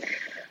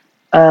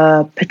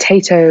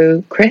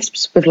potato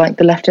crisps with like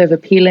the leftover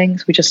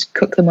peelings. We just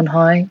cook them on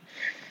high,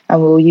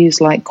 and we'll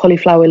use like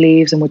cauliflower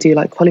leaves, and we'll do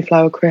like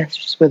cauliflower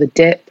crisps with a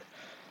dip.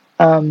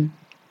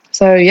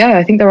 So yeah,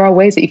 I think there are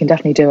ways that you can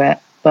definitely do it,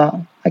 but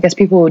I guess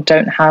people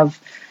don't have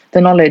the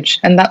knowledge,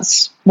 and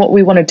that's what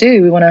we want to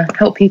do. We want to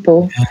help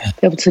people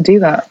be able to do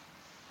that.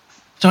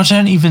 So I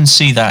don't even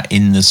see that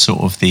in the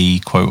sort of the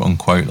quote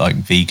unquote like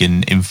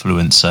vegan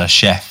influencer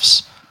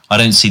chefs. I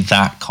don't see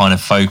that kind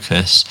of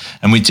focus.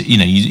 And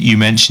you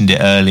mentioned it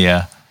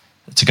earlier.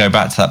 To go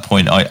back to that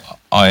point, I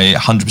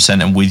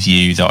 100% am with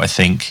you that I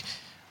think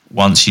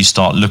once you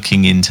start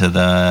looking into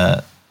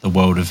the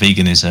world of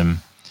veganism,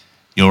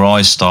 your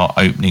eyes start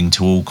opening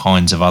to all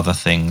kinds of other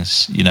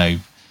things.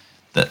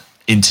 That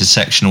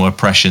intersectional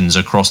oppressions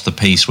across the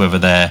piece, whether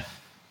they're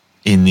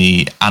in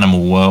the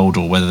animal world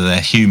or whether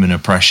they're human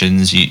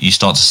oppressions, you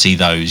start to see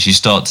those. You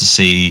start to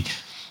see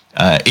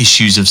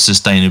issues of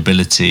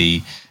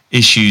sustainability,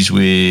 issues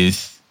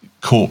with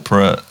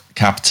corporate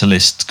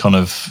capitalist kind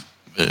of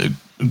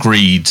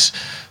greed,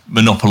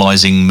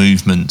 monopolizing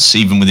movements,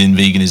 even within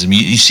veganism.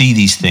 You see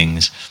these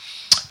things,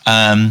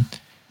 and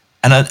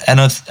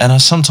I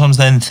sometimes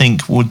then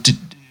think, well,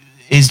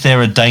 is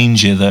there a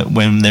danger that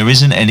when there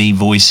isn't any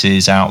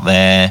voices out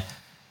there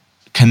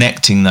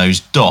connecting those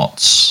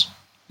dots,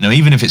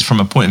 even if it's from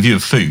a point of view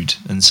of food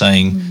and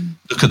saying,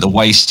 look at the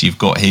waste you've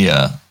got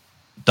here,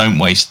 don't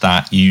waste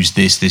that, use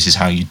this is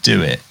how you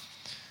do it,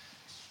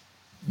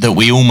 that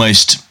we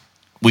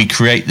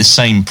create the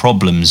same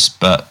problems,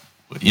 but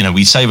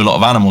we save a lot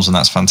of animals, and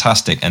that's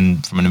fantastic,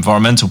 and from an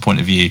environmental point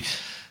of view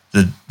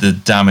the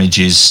damage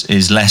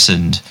is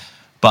lessened,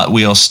 but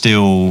we are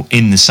still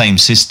in the same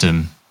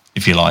system,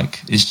 if you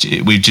like.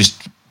 We've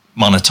just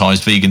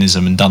monetized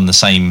veganism and done the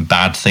same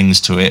bad things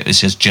to it.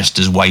 It's just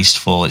as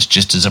wasteful, it's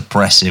just as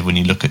oppressive when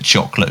you look at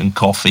chocolate and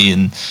coffee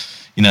and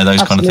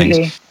those kind of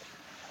things.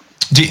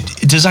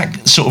 Does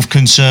that sort of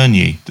concern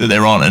you, that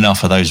there aren't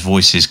enough of those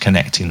voices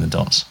connecting the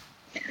dots?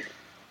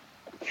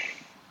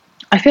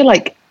 I feel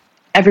like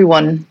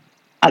everyone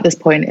at this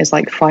point is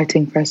like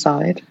fighting for a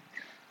side.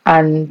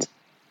 And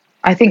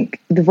I think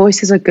the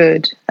voices are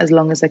good as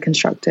long as they're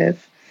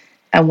constructive.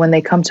 And when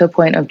they come to a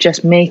point of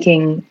just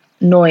making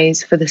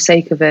noise for the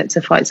sake of it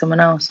to fight someone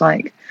else,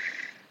 like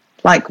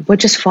we're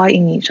just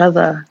fighting each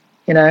other,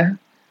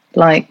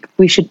 like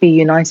we should be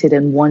united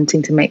in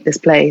wanting to make this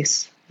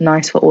place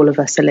nice for all of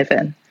us to live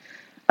in.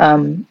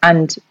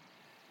 And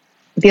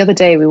the other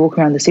day we walk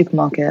around the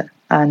supermarket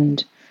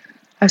and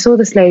I saw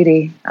this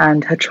lady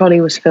and her trolley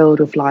was filled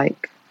with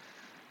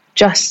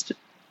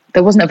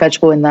there wasn't a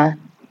vegetable in there.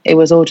 It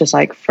was all just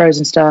like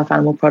frozen stuff,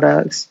 animal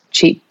products,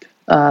 cheap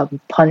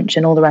punch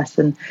and all the rest.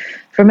 And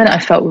for a minute I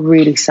felt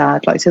really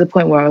sad, like to the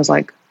point where I was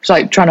like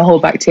trying to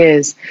hold back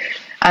tears.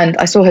 And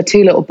I saw her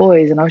two little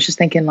boys and I was just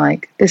thinking,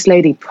 like, this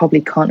lady probably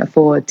can't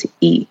afford to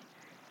eat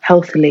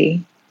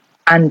healthily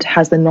and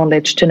has the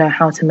knowledge to know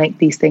how to make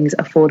these things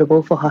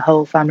affordable for her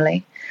whole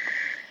family.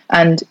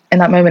 And in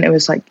that moment,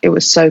 it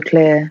was so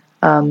clear,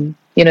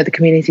 the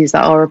communities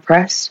that are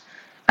oppressed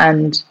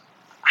and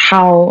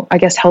how, I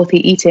guess, healthy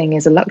eating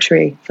is a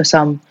luxury for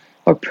some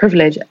or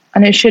privilege.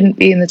 And it shouldn't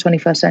be in the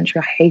 21st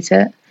century. I hate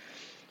it.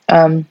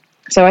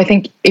 So I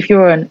think if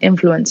you're an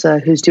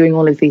influencer who's doing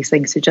all of these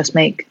things to just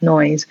make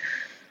noise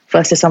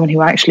versus someone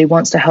who actually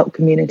wants to help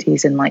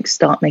communities and like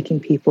start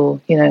making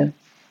people,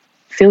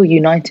 feel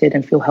united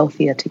and feel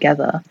healthier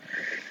together,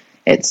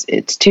 it's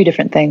two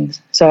different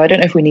things. So I don't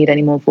know if we need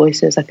any more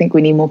voices. I think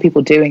we need more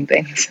people doing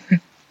things.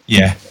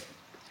 Yeah.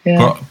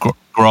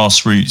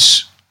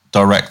 Grassroots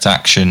direct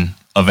action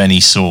of any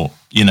sort,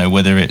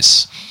 whether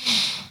it's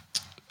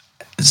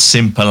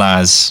simple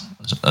as,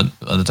 I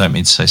don't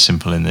mean to say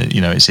simple in that,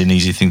 it's an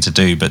easy thing to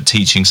do, but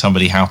teaching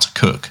somebody how to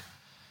cook,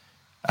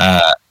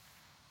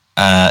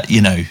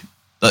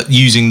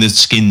 using the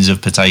skins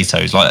of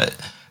potatoes, like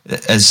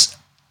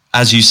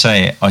as you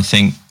say it, I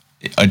think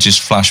I just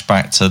flash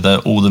back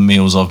to all the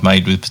meals I've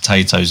made with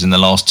potatoes in the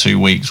last 2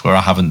 weeks where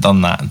I haven't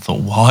done that and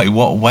thought, why?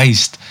 What a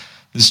waste.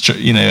 It's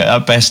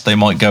at best they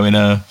might go in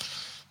a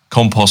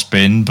compost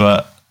bin,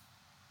 but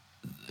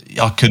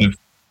I could have,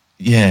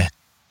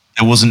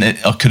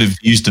 I could have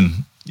used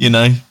them,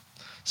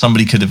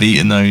 somebody could have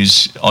eaten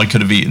those. I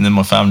could have eaten them.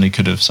 My family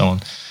could have, so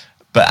on.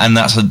 And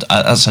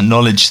that's a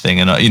knowledge thing.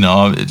 And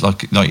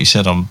like you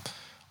said, I'm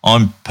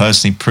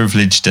personally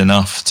privileged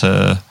enough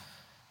to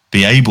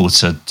be able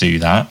to do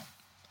that.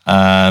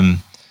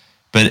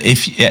 But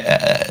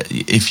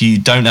if you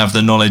don't have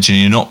the knowledge and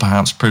you're not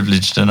perhaps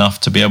privileged enough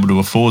to be able to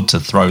afford to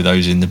throw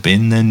those in the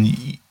bin, then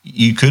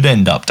you could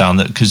end up down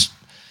that, because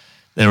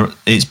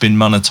it's been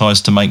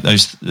monetized to make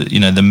those,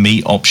 the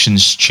meat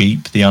options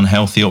cheap, the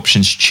unhealthy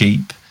options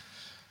cheap.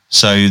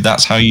 So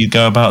that's how you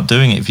go about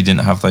doing it if you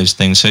didn't have those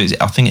things. So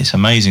I think it's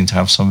amazing to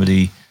have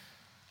somebody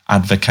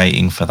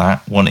advocating for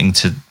that, wanting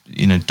to,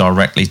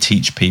 directly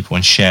teach people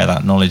and share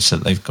that knowledge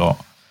that they've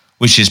got,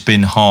 which has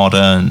been hard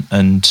earned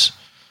and,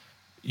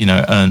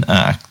 earned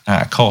at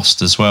a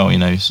cost as well.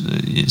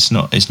 It's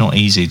not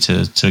easy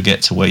to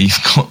get to where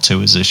you've got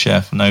to as a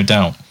chef, no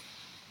doubt.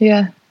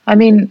 Yeah. I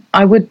mean,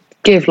 I would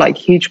give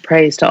huge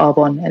praise to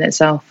Arbonne in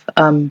itself.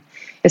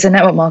 It's a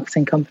network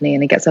marketing company,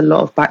 and it gets a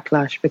lot of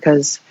backlash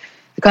because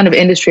the kind of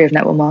industry of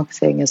network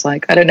marketing is I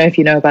don't know if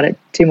you know about it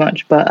too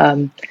much, but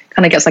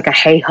kind of gets a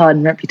hey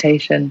hun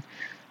reputation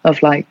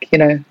of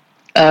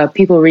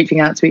people reaching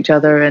out to each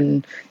other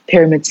and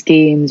pyramid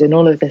schemes and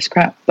all of this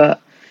crap.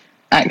 But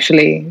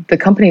actually, the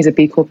company is a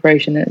B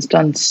corporation, and it's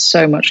done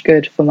so much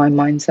good for my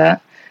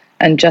mindset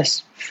and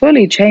just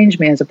fully changed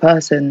me as a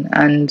person.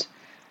 And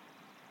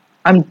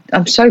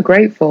I'm so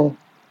grateful.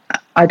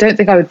 I don't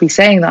think I would be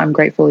saying that I'm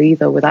grateful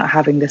either without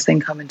having this thing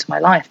come into my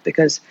life,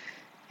 because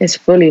it's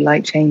fully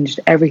changed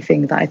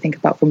everything that I think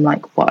about, from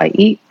what I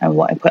eat and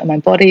what I put in my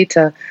body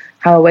to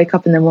how I wake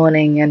up in the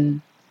morning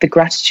and the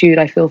gratitude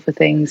I feel for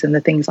things and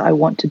the things that I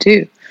want to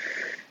do.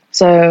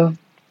 So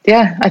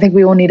yeah, I think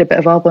we all need a bit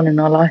of Arbonne in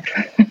our life.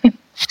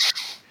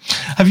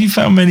 Have you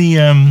found many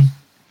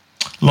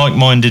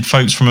like-minded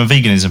folks from a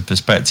veganism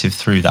perspective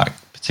through that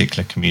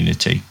particular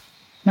community?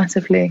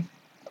 Massively.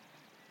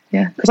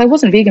 Yeah, because I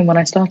wasn't vegan when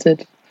I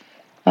started.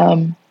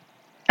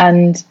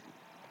 And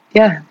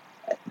yeah,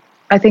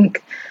 I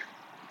think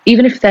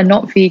even if they're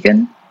not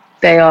vegan,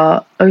 they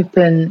are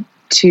open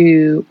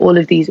to all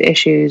of these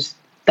issues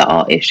that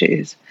are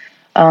issues.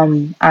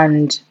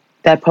 And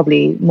they're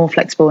probably more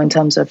flexible in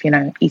terms of,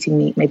 eating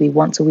meat maybe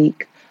once a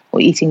week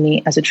or eating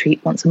meat as a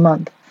treat once a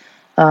month.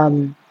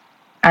 And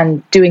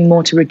doing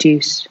more to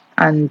reduce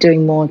and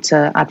doing more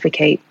to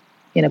advocate,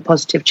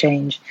 positive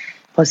change,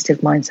 positive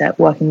mindset,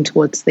 working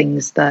towards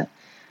things that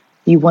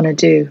you want to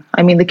do.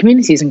 I mean, the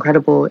community is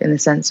incredible in the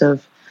sense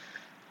of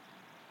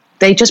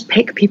they just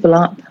pick people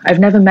up. I've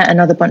never met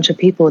another bunch of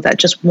people that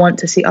just want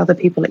to see other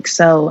people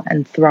excel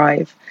and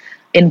thrive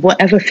in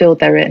whatever field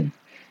they're in.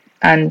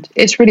 And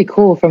it's really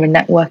cool from a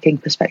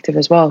networking perspective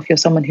as well. If you're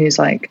someone who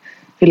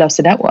loves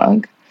to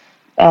network,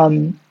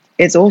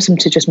 it's awesome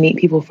to just meet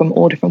people from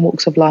all different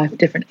walks of life,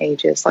 different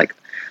ages.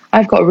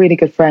 I've got a really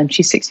good friend.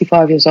 She's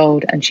 65 years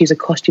old and she's a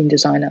costume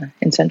designer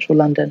in central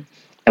London.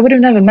 I would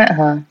have never met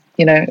her,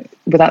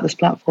 without this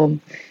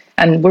platform.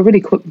 And we're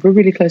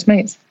really close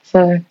mates.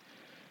 So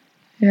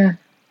yeah,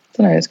 I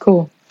don't know, it's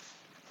cool.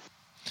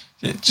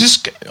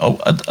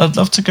 I'd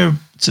love to go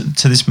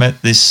to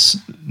this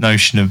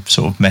notion of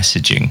sort of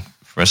messaging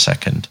for a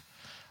second,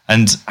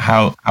 and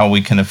how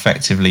we can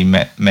effectively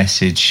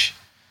message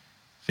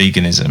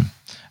veganism.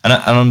 And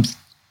I'm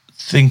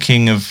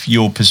thinking of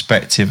your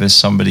perspective as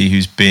somebody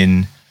who's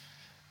been,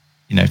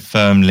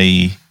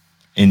 firmly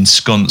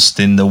ensconced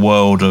in the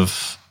world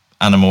of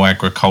animal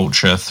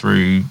agriculture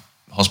through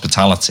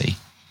hospitality,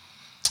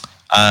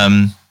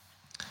 and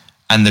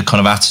the kind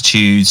of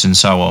attitudes and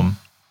so on.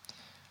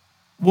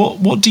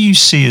 What do you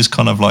see as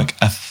kind of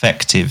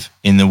effective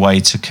in the way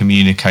to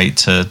communicate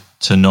to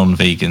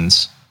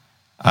non-vegans?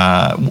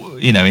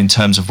 In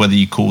terms of whether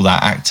you call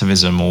that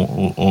activism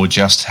or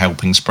just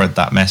helping spread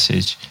that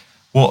message.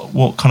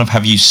 What kind of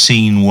have you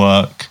seen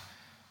work,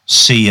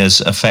 see as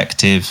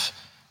effective?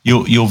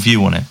 Your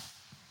view on it?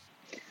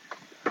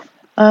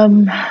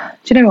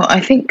 Do you know what? I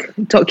think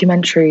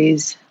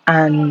documentaries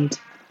and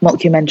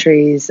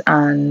mockumentaries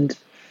and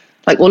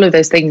all of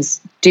those things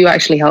do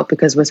actually help,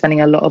 because we're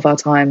spending a lot of our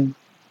time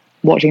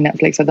watching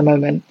Netflix at the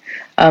moment.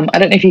 I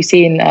don't know if you've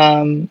seen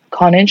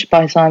Carnage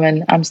by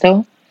Simon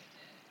Amstel.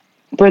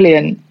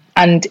 Brilliant.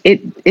 And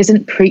it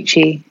isn't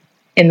preachy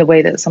in the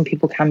way that some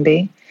people can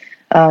be.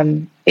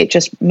 It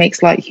just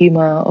makes light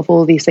humor of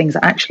all these things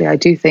that actually I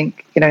do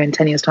think, in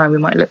 10 years' time, we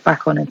might look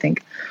back on and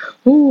think,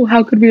 oh,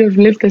 how could we have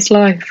lived this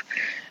life?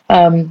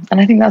 And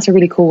I think that's a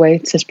really cool way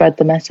to spread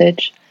the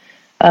message.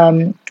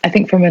 I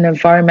think from an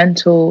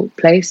environmental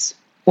place,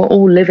 we're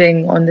all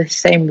living on this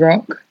same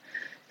rock.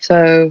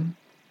 So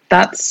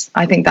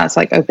I think that's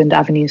opened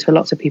avenues for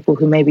lots of people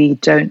who maybe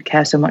don't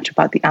care so much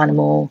about the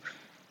animal,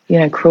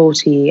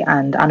 cruelty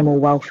and animal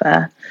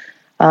welfare.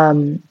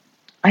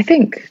 I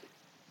think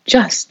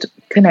just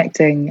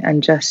connecting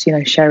and just,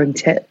 sharing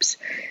tips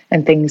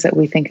and things that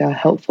we think are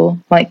helpful.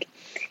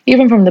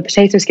 Even from the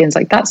potato skins,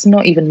 that's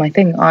not even my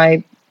thing.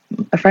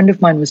 A friend of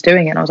mine was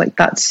doing it and I was like,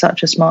 that's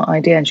such a smart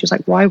idea. And she was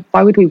like, why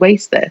would we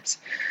waste this?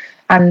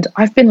 And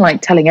I've been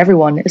telling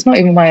everyone, it's not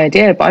even my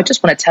idea, but I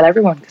just want to tell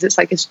everyone because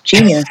it's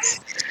genius.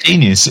 It's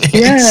genius.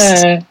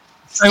 Yeah.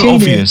 It's so genius.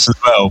 Obvious as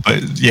well,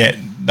 but yet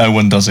no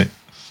one does it.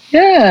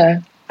 Yeah.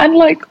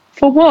 And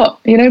for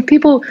what?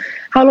 People,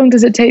 how long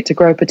does it take to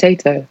grow a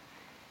potato?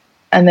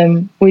 And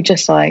then we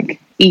just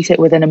eat it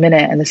within a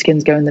minute and the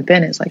skins go in the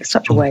bin. It's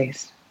such a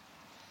waste.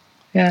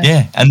 Yeah.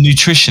 Yeah. And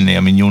nutritionally, I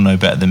mean, you'll know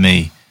better than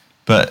me,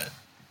 but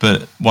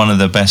one of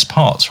the best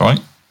parts, right?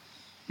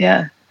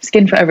 Yeah,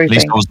 skin for At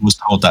least everything. I was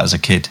told that as a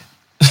kid.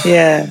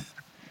 Yeah,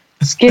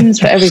 skins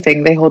for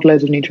everything. They hold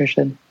loads of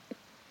nutrition.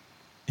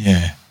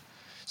 Yeah.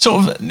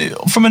 Sort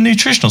of from a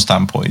nutritional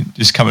standpoint,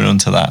 just coming on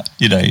to that,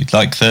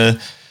 like the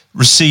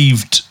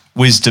received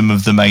wisdom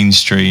of the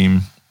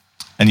mainstream,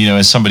 and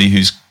as somebody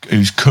who's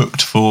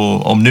cooked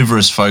for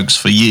omnivorous folks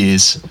for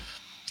years,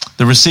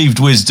 the received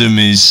wisdom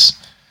is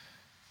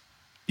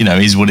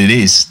what it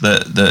is,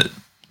 that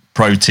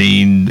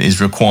protein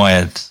is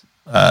required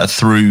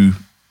through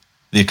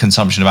the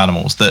consumption of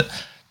animals, that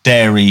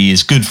dairy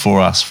is good for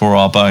us, for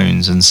our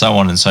bones, and so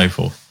on and so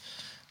forth.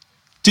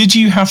 Did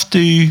you have to,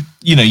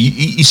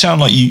 you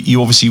sound like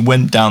you obviously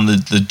went down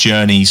the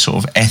journey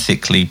sort of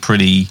ethically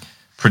pretty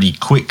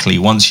quickly.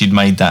 Once you'd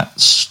made that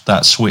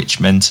switch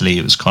mentally,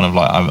 it was kind of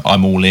like,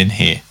 I'm all in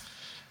here.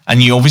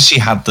 And you obviously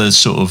had the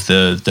sort of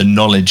the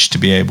knowledge to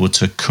be able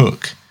to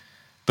cook.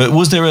 But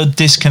was there a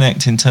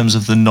disconnect in terms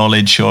of the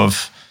knowledge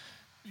of,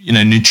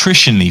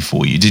 nutritionally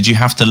for you? Did you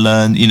have to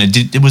learn,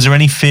 was there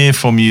any fear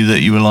from you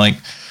that you were like,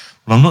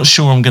 well, I'm not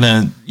sure I'm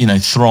going to,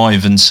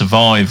 thrive and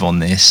survive on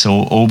this?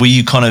 Or were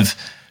you kind of,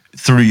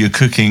 through your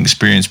cooking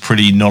experience,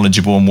 pretty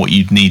knowledgeable on what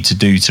you'd need to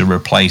do to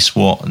replace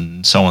what,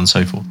 and so on and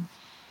so forth?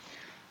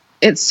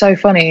 It's so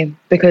funny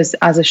because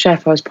as a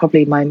chef, I was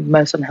probably my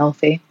most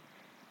unhealthy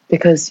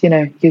because,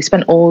 you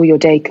spend all your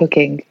day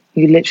cooking.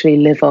 You literally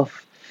live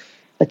off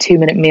a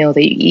 2-minute meal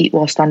that you eat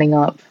while standing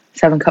up,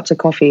 7 cups of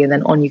coffee, and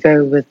then on you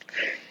go with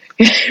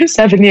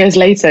 7 years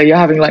later, you're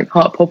having like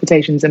heart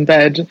palpitations in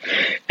bed.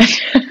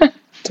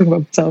 Talking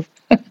about myself.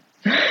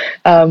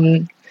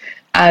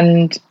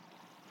 And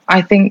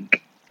I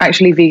think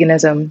actually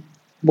veganism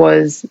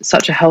was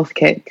such a health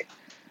kick.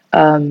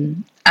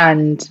 And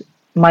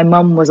my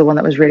mum was the one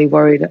that was really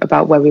worried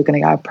about where we were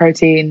going to get our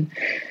protein.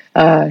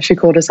 She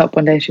called us up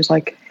one day. She was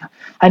like,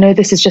 I know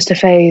this is just a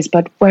phase,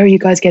 but where are you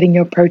guys getting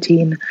your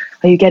protein?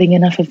 Are you getting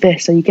enough of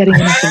this? Are you getting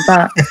enough of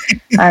that?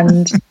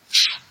 And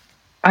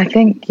I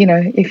think,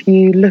 if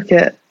you look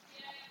at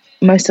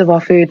most of our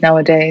food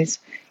nowadays,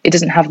 it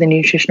doesn't have the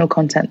nutritional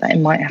content that it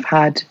might have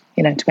had,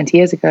 20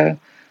 years ago.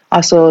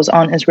 Our soils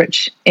aren't as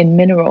rich in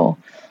mineral.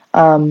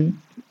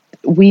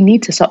 We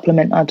need to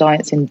supplement our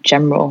diets in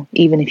general,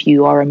 even if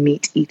you are a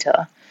meat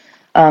eater.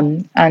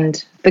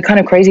 And the kind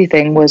of crazy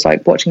thing was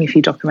like watching a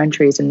few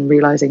documentaries and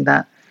realizing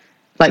that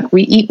like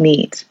we eat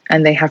meat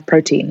and they have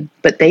protein,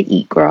 but they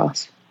eat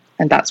grass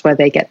and that's where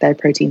they get their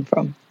protein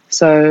from.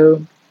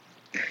 So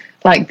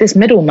like this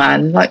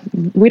middleman, like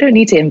we don't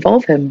need to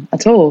involve him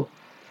at all.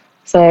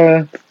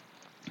 So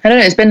I don't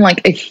know, it's been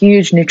like a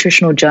huge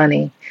nutritional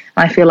journey.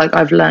 I feel like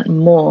I've learned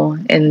more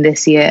in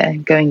this year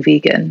going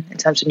vegan in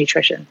terms of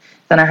nutrition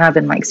than I have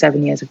in like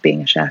 7 years of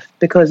being a chef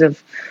because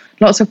of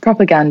lots of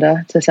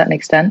propaganda to a certain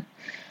extent.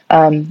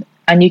 And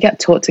you get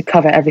taught to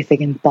cover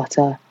everything in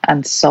butter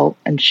and salt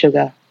and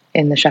sugar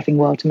in the chefing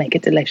world to make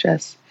it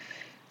delicious.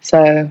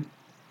 So,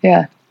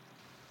 yeah.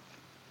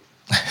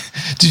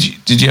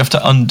 Did you have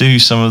to undo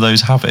some of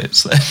those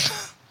habits then?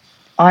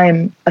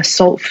 I'm a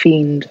salt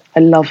fiend.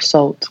 I love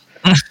salt.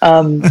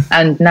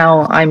 And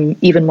now I'm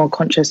even more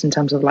conscious in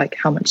terms of like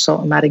how much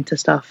salt I'm adding to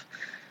stuff.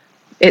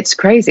 It's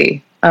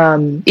crazy.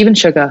 Even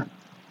sugar.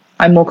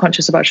 I'm more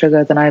conscious about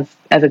sugar than I've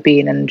ever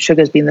been, and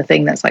sugar's been the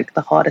thing that's like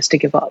the hardest to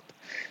give up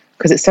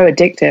because it's so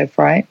addictive,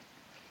 right?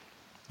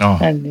 Oh,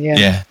 and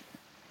yeah.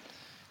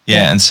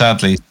 And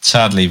sadly,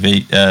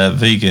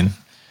 vegan.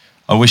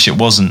 I wish it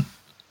wasn't.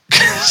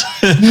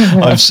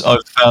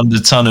 I've found a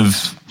ton of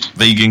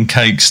vegan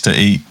cakes to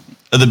eat.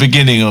 At the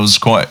beginning, I was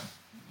quite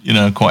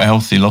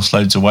healthy, lost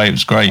loads of weight. It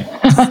was great.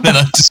 Then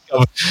I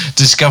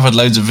discovered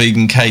loads of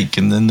vegan cake,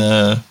 and then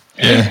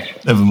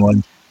never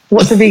mind.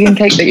 What's a vegan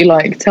cake that you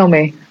like? Tell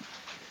me.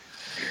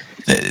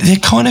 There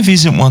kind of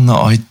isn't one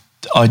that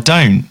I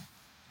don't.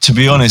 To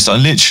be honest, I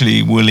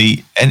literally will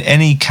eat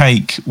any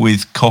cake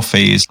with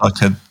coffee is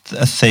like a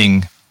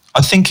thing.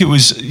 I think it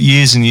was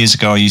years and years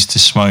ago I used to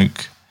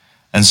smoke,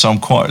 and so I'm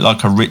quite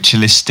like a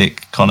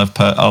ritualistic kind of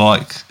I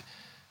like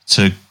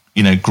to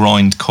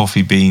grind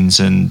coffee beans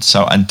and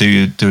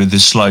do the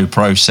slow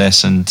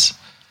process and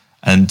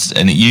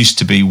it used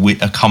to be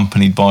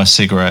accompanied by a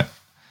cigarette,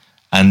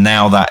 and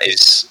now that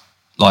is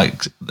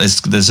like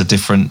there's a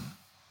different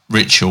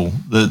ritual.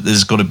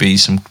 There's got to be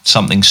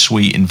something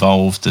sweet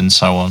involved and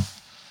so on.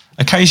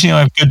 Occasionally I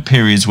have good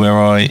periods where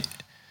I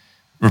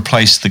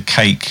replace the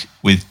cake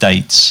with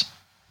dates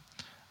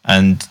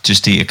and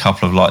just eat a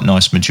couple of like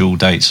nice medjool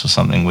dates or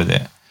something with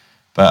it.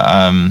 But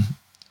I'm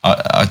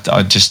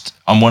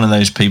one of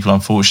those people,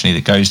 unfortunately,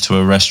 that goes to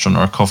a restaurant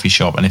or a coffee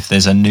shop, and if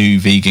there's a new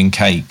vegan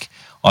cake,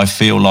 I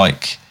feel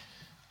like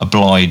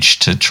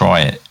obliged to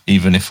try it,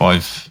 even if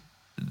I'm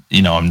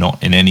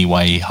not in any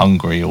way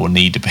hungry or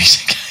need a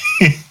piece of cake.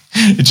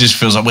 It just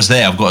feels like, what's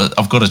there? I've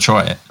got to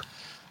try it.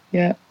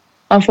 Yeah,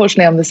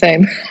 unfortunately, I'm the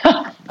same.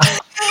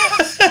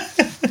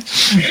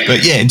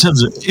 But yeah, in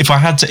terms of if I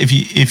had to,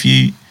 if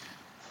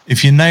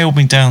you nailed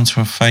me down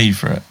to a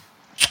favourite,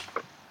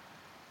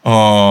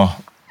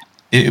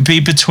 it'd be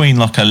between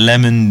like a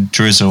lemon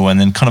drizzle and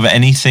then kind of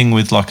anything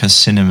with like a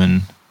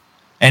cinnamon.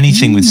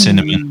 Anything with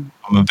cinnamon.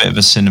 I'm a bit of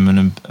a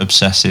cinnamon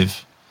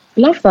obsessive.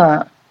 Love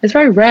that. It's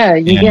very rare.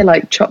 You get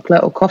like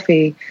chocolate or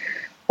coffee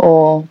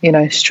or,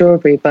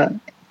 strawberry, but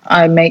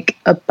I make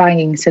a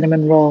banging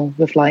cinnamon roll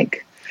with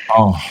like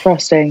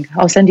frosting.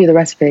 I'll send you the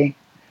recipe.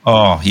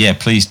 Oh, yeah,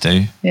 please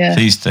do. Yeah.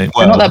 Please do.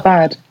 They're not that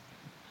bad.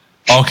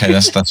 Okay,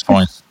 that's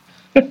fine.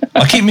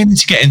 I keep meaning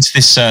to get into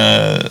this.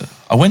 I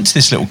went to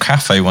this little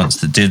cafe once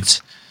that did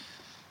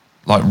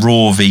like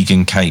raw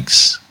vegan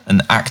cakes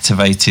and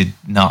activated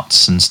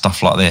nuts and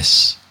stuff like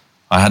this.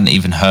 I hadn't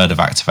even heard of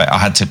Activate. I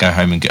had to go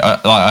home and get.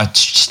 I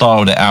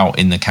styled it out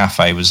in the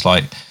cafe. Was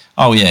like,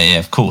 oh yeah,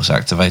 of course,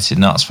 activated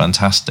nuts,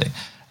 fantastic.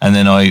 And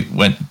then I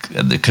went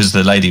because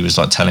the lady was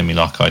like telling me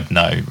like I'd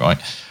know, right?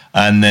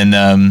 And then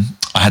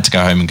I had to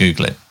go home and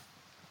Google it.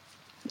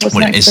 What's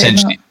an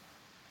essentially.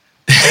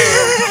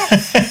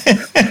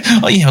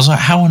 Oh yeah, I was like,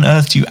 how on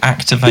earth do you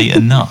activate a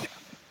nut?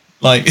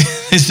 Like,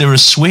 is there a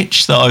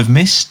switch that I've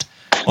missed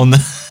on the?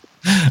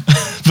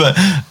 But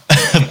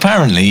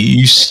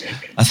apparently,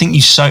 I think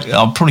you soak.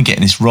 I'm probably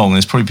getting this wrong.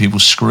 There's probably people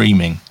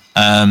screaming.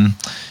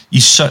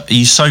 You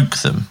soak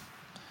them,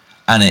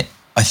 and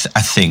I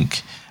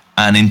think,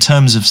 and in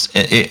terms of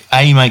it,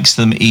 A, makes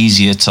them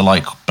easier to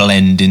like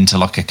blend into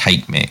like a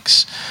cake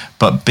mix,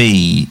 but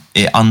B,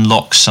 it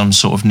unlocks some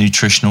sort of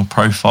nutritional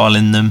profile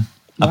in them.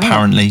 Wow.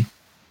 Apparently.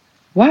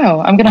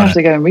 Wow, I'm gonna have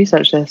to go and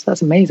research this.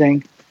 That's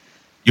amazing.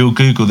 You'll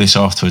Google this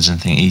afterwards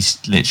and think he's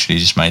literally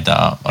just made that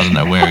up. I don't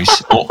know where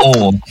he's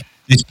or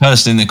this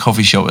person in the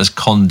coffee shop has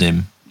conned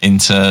him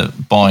into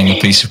buying a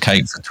piece of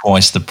cake for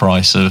twice the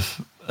price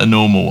of a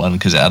normal one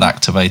because it had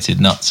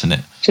activated nuts in it.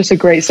 Just a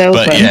great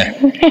salesman. But yeah,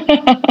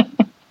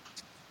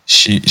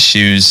 she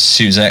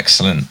was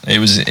excellent.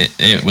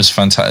 It was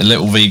fantastic. A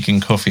little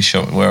vegan coffee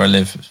shop where I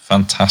live.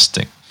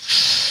 Fantastic.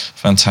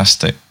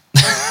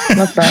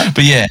 Love that.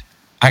 But yeah,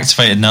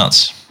 activated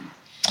nuts.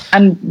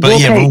 And raw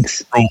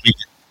cakes. Raw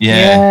vegan.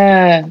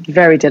 Yeah,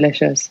 very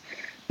delicious.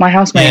 My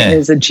housemate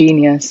is a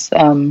genius.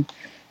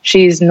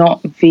 She's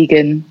not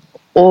vegan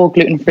or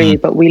gluten-free,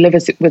 but we live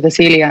with a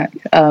celiac.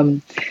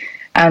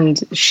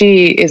 And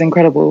she is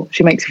incredible.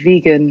 She makes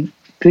vegan,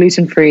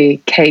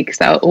 gluten-free cakes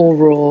that are all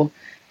raw.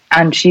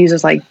 And she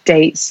uses like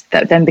dates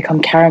that then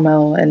become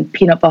caramel and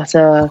peanut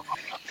butter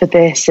for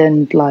this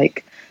and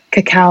like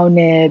cacao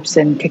nibs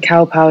and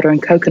cacao powder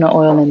and coconut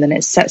oil. And then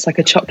it sets like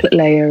a chocolate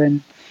layer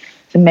and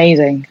it's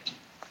amazing.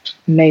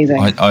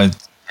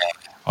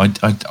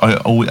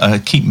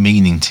 I keep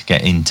meaning to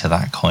get into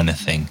that kind of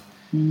thing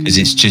because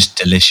it's just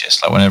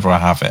delicious. Like whenever I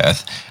have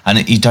it,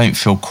 and you don't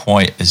feel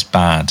quite as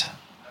bad.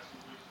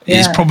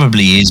 Yeah. It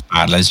probably is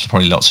bad. There's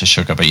probably lots of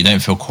sugar, but you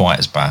don't feel quite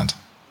as bad.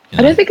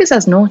 I don't think it's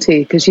as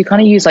naughty because you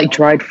kind of use like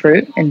dried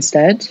fruit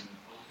instead.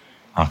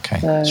 Okay,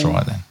 that's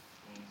right then.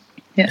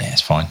 Yeah,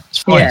 it's fine. It's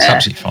fine. Yeah. It's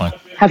absolutely fine.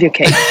 Have your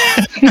cake.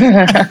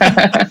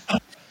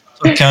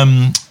 Like,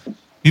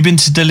 you've been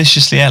to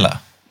Deliciously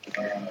Ella?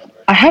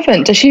 I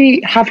haven't. Does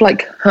she have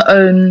like her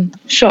own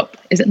shop?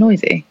 Is it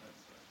noisy?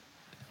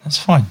 That's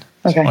fine.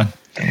 That's okay. Fine.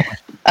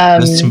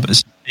 There's some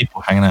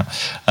people hanging out.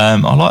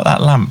 I like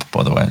that lamp,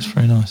 by the way. It's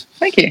very nice.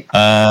 Thank you.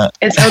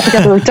 It's held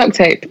together with duct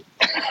tape.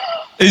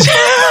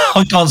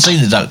 I can't see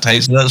the duct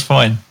tape, so that's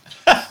fine.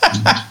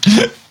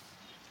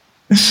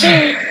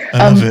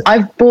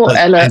 I've bought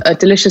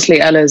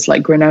Deliciously Ella's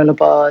like granola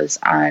bars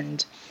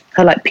and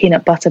her like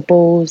peanut butter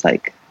balls,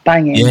 like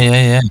banging.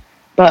 Yeah.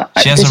 But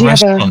she has a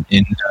restaurant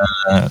in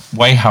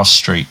Wayhouse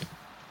Street.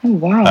 Oh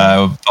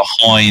wow!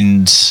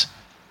 Behind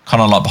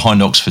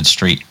Oxford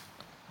Street.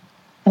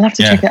 I'll have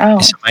to check it out.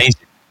 It's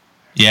amazing.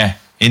 Yeah,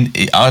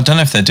 I don't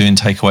know if they're doing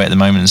takeaway at the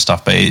moment and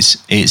stuff, but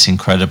it's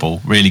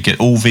incredible. Really good,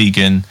 all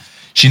vegan.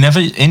 She never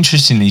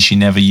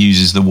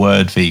uses the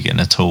word vegan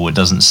at all. It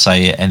doesn't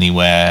say it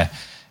anywhere.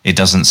 It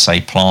doesn't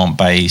say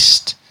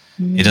plant-based.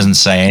 It doesn't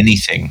say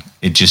anything.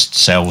 It just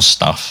sells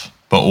stuff,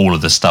 but all of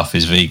the stuff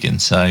is vegan.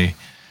 So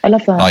I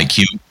love that. Like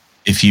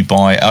if you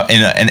buy,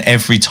 and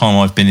every time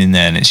I've been in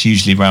there, and it's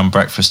usually around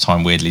breakfast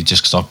time, weirdly,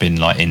 just because I've been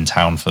like in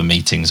town for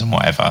meetings and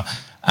whatever.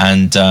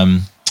 And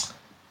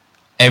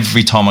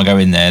every time I go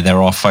in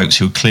there are folks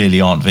who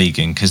clearly aren't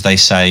vegan because they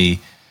say,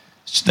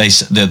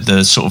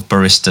 the sort of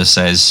barista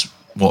says,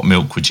 what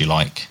milk would you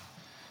like?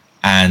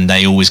 And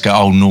they always go,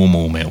 oh,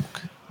 normal milk.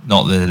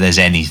 Not that there's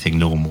anything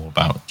normal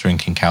about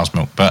drinking cow's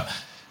milk, but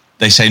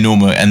they say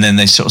normal, and then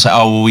they sort of say,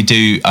 oh, well, we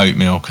do oat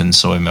milk and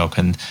soy milk,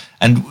 and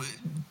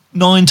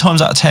 9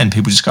 times out of 10,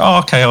 people just go, oh,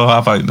 okay, I'll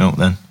have oat milk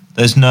then.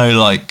 There's no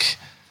like,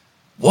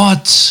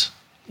 what?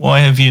 Why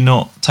have you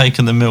not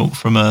taken the milk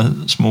from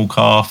a small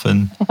calf?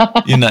 And,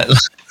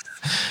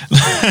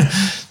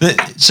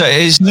 so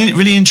it's a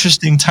really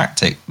interesting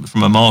tactic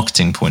from a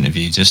marketing point of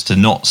view, just to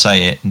not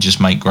say it and just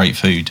make great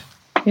food.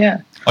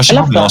 Yeah. I should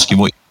probably ask you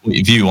what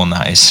your view on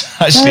that is.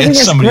 Actually, I think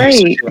it's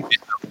great.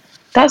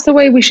 That's the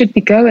way we should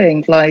be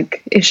going.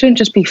 Like, it shouldn't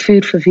just be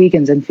food for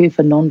vegans and food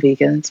for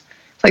non-vegans.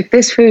 It's like,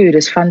 this food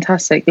is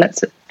fantastic.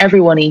 Let's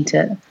everyone eat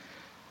it.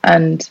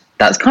 And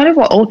that's kind of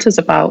what Alta's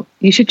about.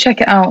 You should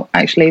check it out,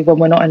 actually, when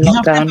we're not in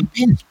lockdown. I've never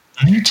been.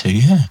 I need to,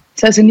 yeah.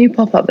 So it's a new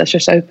pop-up that's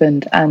just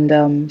opened.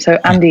 And so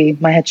Andy,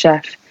 my head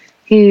chef,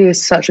 He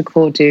is such a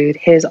cool dude.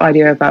 His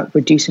idea about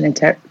reducing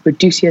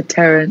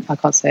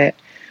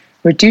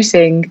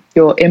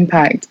your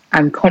impact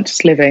and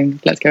conscious living.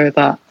 Let's go with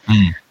that.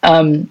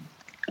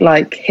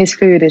 Like his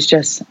food is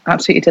just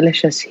absolutely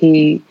delicious.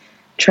 He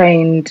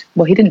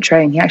didn't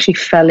train. He actually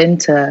fell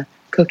into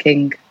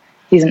cooking.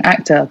 He's an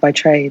actor by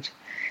trade.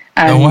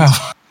 And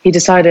he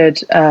decided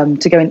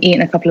to go and eat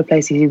in a couple of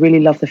places. He really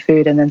loved the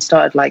food and then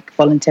started like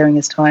volunteering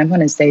his time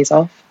on his days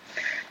off.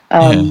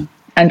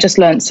 And just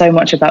learned so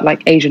much about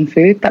like Asian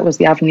food. That was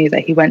the avenue that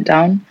he went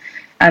down.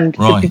 And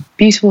the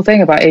beautiful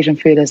thing about Asian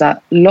food is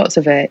that lots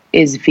of it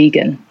is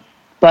vegan,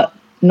 but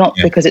not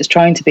because it's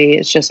trying to be,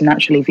 it's just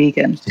naturally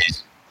vegan.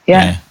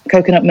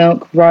 Coconut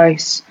milk,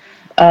 rice,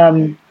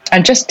 and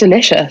just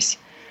delicious.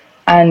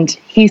 And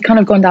he's kind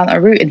of gone down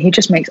that route and he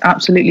just makes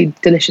absolutely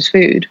delicious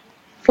food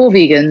for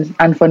vegans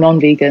and for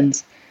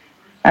non-vegans.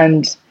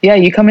 And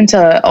you come into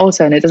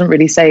Ulta and it doesn't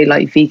really say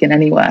like vegan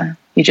anywhere.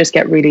 You just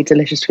get really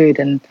delicious food.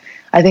 And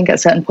I think at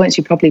certain points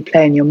you probably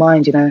play in your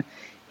mind, you know,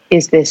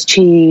 is this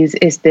cheese?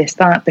 Is this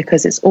that?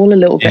 Because it's all a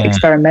little bit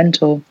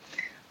experimental,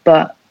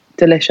 but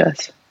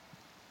delicious.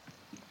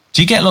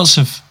 Do you get lots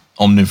of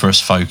omnivorous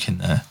folk in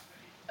there?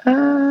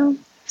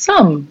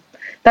 Some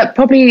that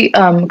probably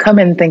come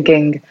in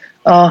thinking,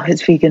 oh,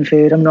 it's vegan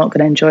food, I'm not going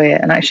to enjoy it,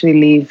 and actually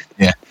leave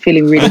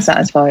feeling really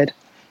satisfied.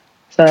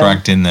 So,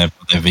 dragged in there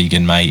with their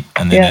vegan mate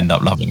and then end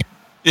up loving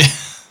it.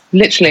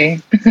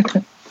 Literally.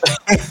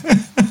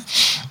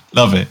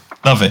 Love it.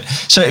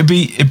 So it'd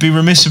be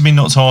remiss of me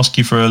not to ask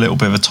you for a little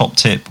bit of a top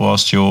tip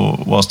whilst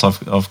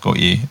I've got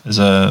you as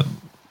a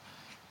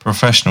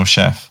professional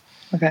chef.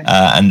 Okay.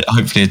 And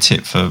hopefully a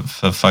tip for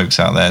folks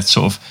out there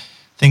sort of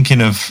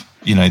thinking of,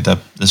 you know, the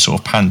sort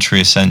of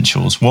pantry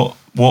essentials.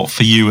 What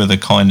for you are the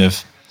kind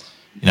of,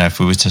 you know, if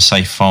we were to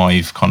say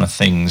 5 kind of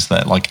things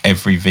that like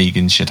every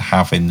vegan should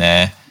have in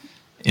their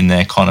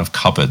kind of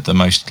cupboard, the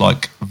most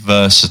like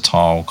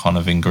versatile kind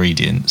of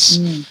ingredients.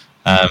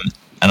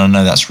 And I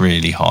know that's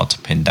really hard to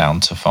pin down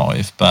to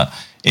 5, but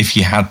if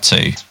you had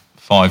to,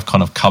 5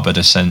 kind of cupboard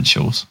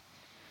essentials.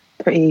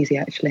 Pretty easy,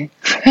 actually.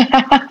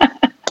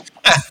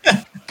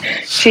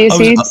 Chia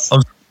seeds.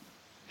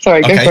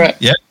 Sorry, go for it.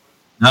 Yeah.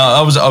 No,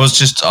 I was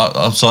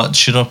like,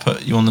 should I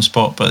put you on the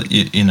spot? But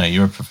you know,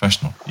 you're a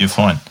professional. You're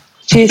fine.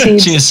 Chia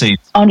seeds. Chia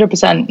seeds.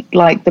 100%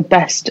 like the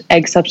best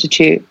egg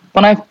substitute.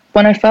 When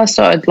I first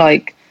started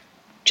like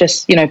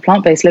just, you know,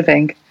 plant-based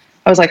living,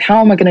 I was like, how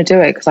am I going to do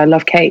it? Because I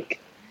love cake.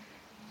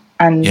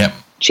 And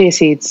chia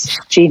seeds,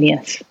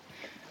 genius.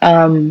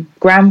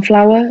 Gram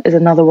flour is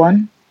another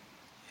one.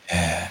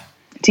 Yeah.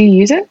 Do you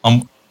use it?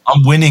 I'm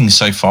winning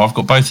so far. I've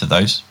got both of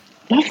those.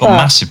 Love I've got a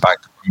massive bag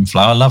of gram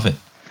flour. I love it.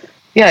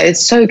 Yeah,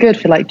 it's so good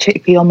for like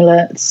chickpea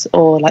omelets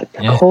or like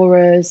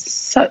pakoras.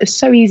 So it's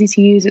so easy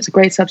to use. It's a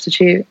great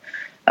substitute.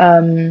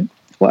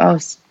 What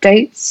else?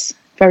 Dates,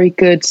 very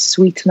good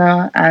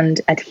sweetener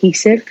and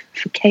adhesive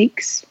for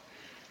cakes.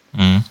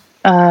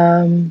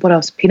 What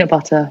else? Peanut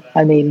butter,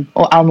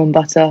 or almond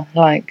butter,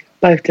 like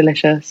both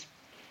delicious.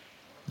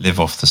 Live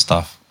off the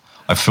stuff.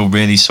 I feel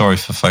really sorry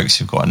for folks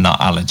who've got a nut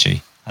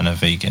allergy and are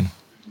vegan.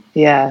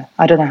 Yeah,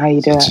 I don't know how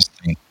you do it.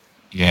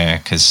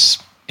 Because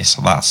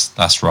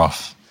that's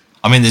rough.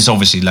 I mean, there's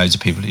obviously loads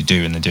of people who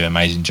do and they do an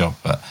amazing job,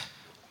 but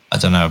I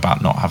don't know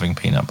about not having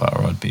peanut butter.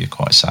 I'd be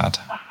quite sad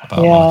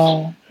about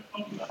life.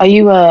 Are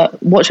you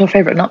what's your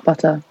favourite nut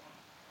butter?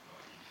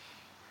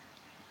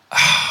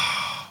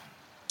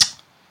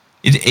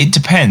 It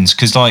depends,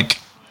 because like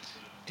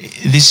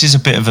this is a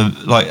bit of a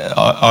like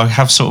I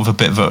have sort of a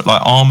bit of a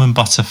like almond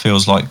butter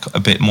feels like a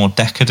bit more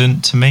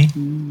decadent to me.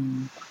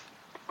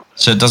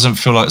 So it doesn't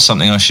feel like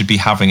something I should be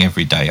having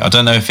every day. I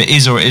don't know if it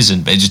is or it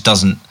isn't, but it just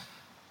doesn't.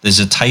 There's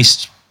a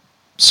taste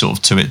sort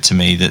of to it to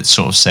me that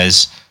sort of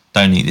says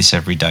don't eat this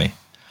every day.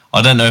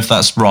 I don't know if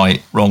that's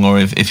right, wrong, or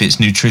if it's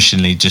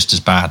nutritionally just as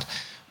bad.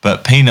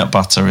 But peanut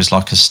butter is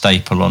like a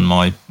staple on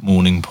my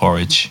morning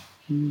porridge.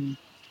 I'm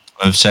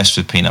obsessed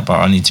with peanut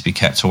butter. I need to be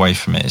kept away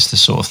from it. It's the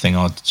sort of thing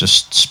I'd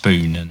just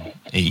spoon and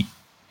eat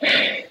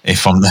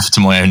if I'm left to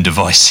my own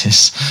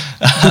devices.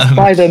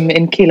 Buy them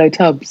in kilo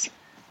tubs.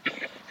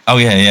 Oh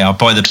yeah. I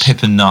buy the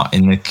pip and nut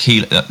in the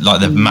kilo,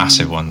 like the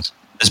massive ones.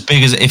 As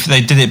big as, if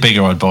they did it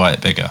bigger, I'd buy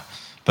it bigger.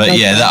 But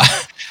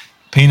that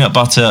peanut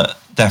butter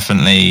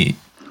definitely,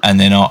 and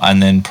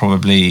then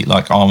probably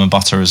like almond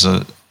butter as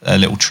a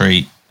little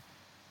treat.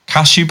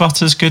 Cashew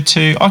butter's good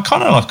too. I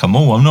kind of like them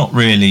all. I've not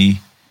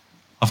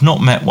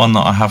met one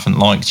that I haven't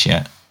liked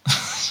yet.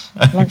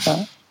 I like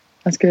that.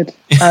 That's good.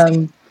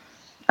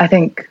 I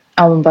think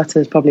almond butter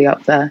is probably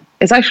up there.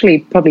 It's actually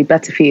probably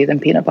better for you than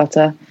peanut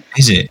butter.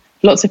 Is it?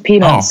 Lots of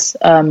peanuts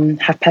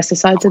have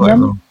pesticides in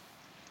them. Wrong.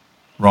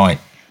 Right.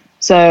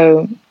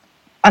 So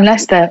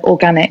unless they're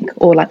organic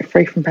or like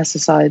free from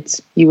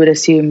pesticides, you would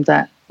assume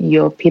that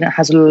your peanut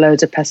has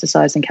loads of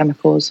pesticides and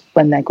chemicals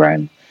when they're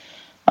grown.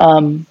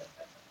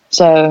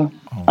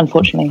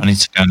 Unfortunately, I need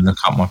to go and look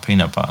up my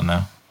peanut butter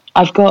now.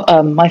 I've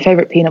got my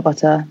favorite peanut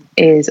butter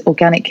is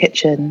Organic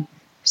Kitchen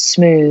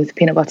smooth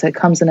peanut butter. It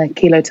comes in a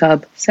kilo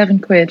tub,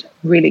 £7,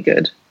 really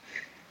good.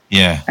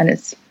 Yeah. And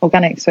it's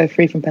organic, so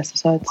free from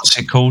pesticides. What's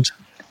it called?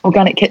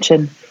 Organic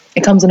Kitchen.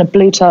 It comes in a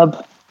blue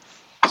tub.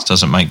 This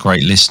doesn't make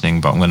great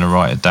listening, but I'm going to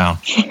write it down.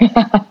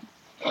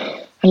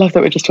 I love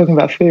that we're just talking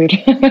about food.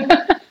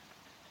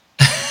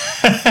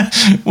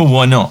 Well,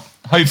 why not?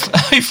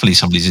 Hopefully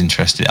somebody's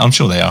interested. I'm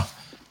sure they are.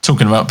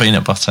 Talking about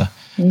peanut butter.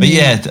 But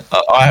yeah,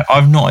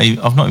 I've not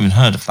even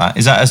heard of that.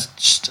 Is that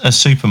a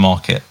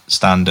supermarket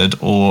standard,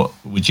 or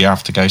would you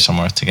have to go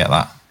somewhere to get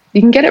that?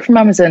 You can get it from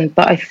Amazon,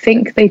 but I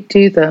think they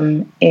do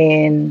them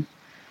in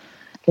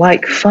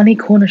like funny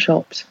corner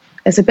shops.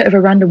 It's a bit of a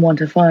random one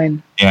to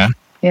find. Yeah.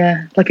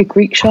 Yeah, like a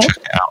Greek shop. I'll check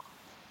it out.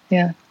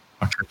 Yeah.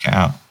 I'll check it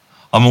out.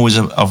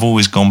 I've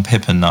always gone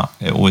pip and nut.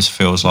 It always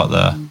feels like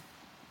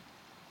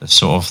the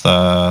sort of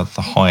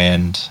the high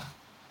end.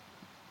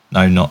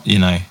 No, not,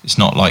 it's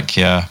not like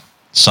your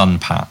Sun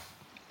Pat.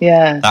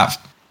 Yeah. That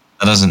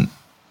doesn't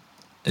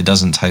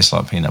taste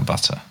like peanut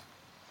butter.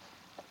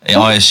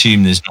 I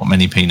assume there's not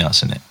many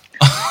peanuts in it.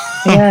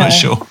 Yeah. I'm not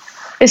sure.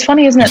 It's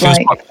funny, isn't it? It feels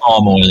like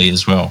palm oily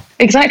as well.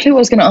 Exactly what I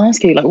was going to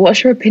ask you. Like,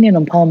 what's your opinion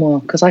on palm oil?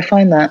 Because I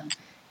find that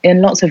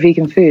in lots of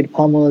vegan food,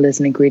 palm oil is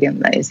an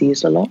ingredient that is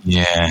used a lot.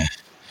 Yeah.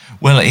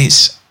 Well,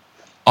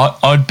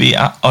 I'd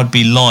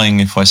be lying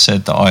if I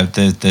said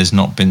that there's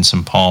not been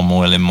some palm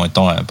oil in my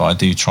diet, but I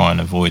do try and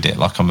avoid it.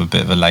 Like, I'm a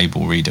bit of a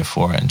label reader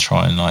for it and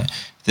try and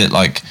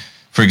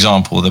for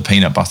example, the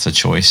peanut butter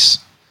choice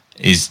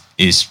is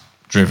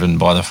driven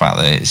by the fact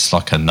that it's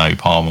like a no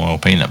palm oil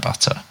peanut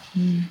butter.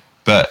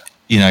 But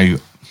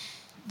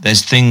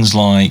there's things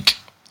like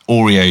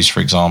Oreos,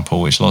 for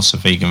example, which lots of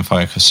vegan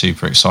folk are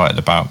super excited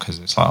about because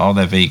it's like, oh,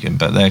 they're vegan,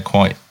 but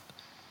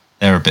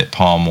they're a bit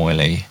palm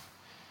oily.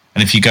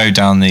 And if you go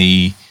down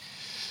the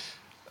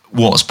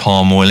what's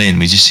palm oil in,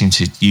 we just seem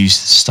to use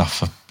stuff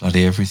for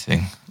bloody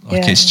everything.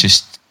 It's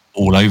just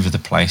all over the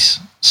place.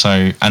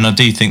 So, and I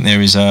do think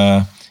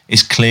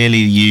it's clearly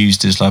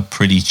used as like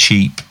pretty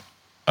cheap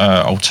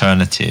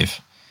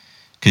alternative,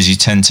 because you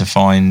tend to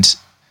find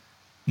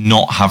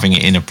not having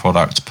it in a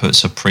product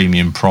puts a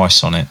premium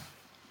price on it.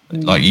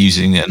 Like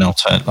using an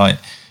alternative, like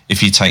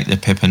if you take the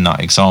pip and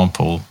nut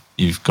example,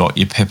 you've got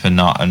your pip and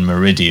nut and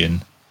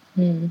Meridian.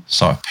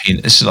 It's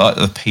like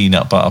the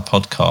peanut butter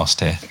podcast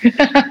here,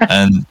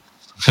 and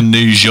a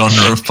new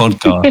genre of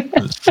podcast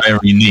that's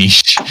very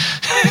niche.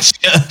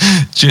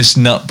 Just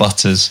nut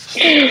butters.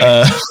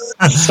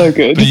 So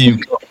good. But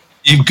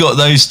you've got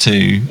those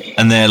two,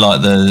 and they're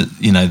like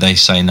they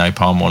say no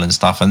palm oil and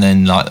stuff, and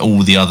then like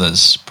all the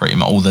others, pretty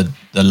much all the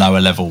lower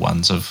level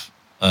ones have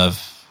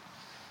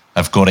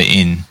got it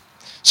in.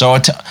 So I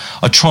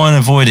try and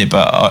avoid it,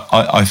 but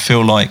I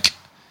feel like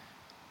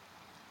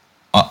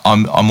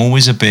I'm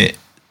always a bit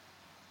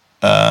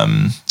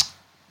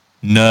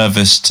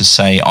nervous to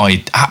say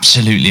I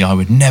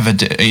would never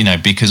do,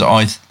 because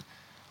I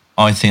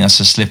think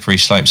that's a slippery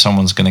slope.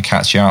 Someone's going to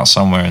catch you out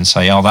somewhere and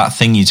say, oh, that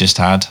thing you just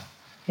had.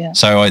 Yeah.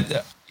 So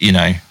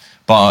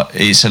but what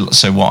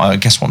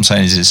I'm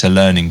saying is it's a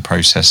learning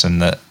process, and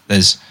that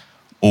there's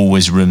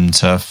always room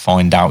to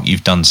find out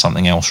you've done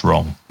something else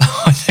wrong.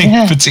 I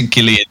think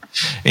particularly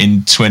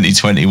in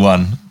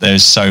 2021,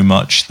 there's so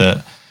much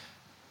that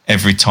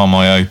every time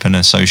I open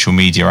a social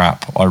media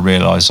app, I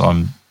realise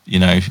I'm,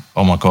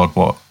 oh my God,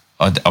 what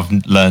I've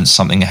learned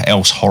something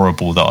else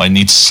horrible that I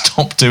need to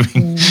stop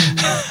doing.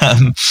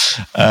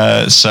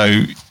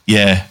 So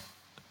yeah,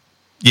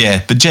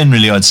 but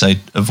generally I'd say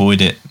avoid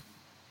it.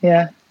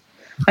 Yeah,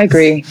 I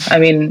agree. I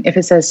mean, if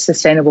it says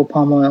sustainable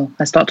palm oil,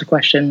 I start to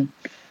question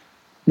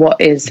what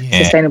is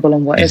sustainable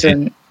and what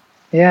isn't.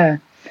 Yeah.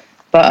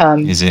 But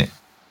is it?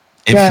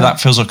 That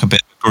feels like a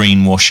bit of a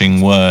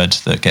greenwashing word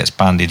that gets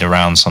bandied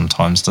around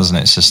sometimes, doesn't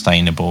it?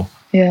 Sustainable.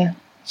 Yeah.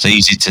 It's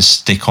easy to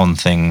stick on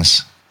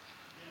things.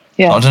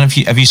 Yeah. I don't know if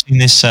have you seen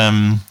this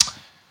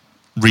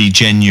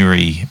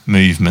Regenuary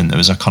movement that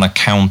was a kind of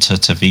counter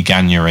to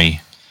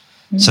veganuary.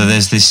 So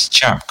there's this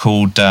chap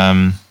called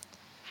The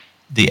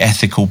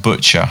Ethical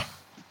Butcher.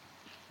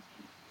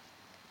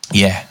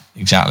 Yeah,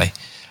 exactly.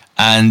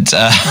 And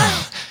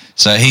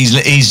so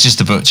he's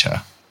just a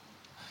butcher,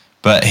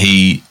 but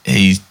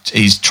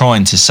he's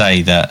trying to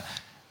say that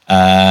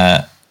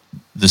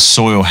the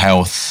soil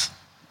health,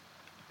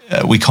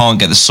 we can't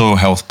get the soil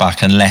health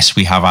back unless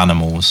we have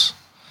animals,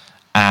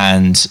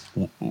 and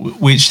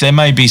which there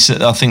may be.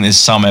 I think there's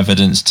some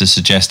evidence to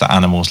suggest that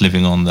animals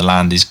living on the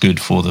land is good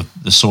for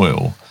the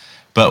soil,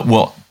 but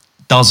what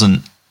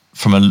doesn't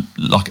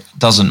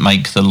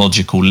make the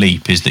logical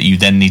leap is that you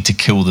then need to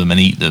kill them and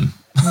eat them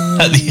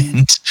at the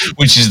end,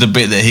 which is the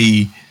bit that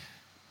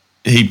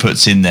he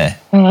puts in there.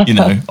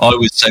 I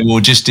would say,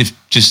 well,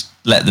 just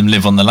let them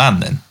live on the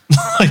land then.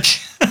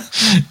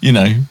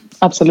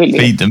 Absolutely,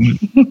 feed them,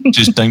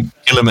 just don't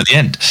kill them at the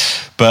end.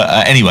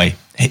 But anyway,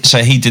 so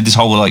he did this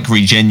whole like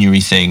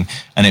Regenuary thing,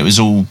 and it was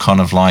all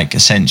kind of like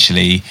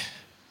essentially,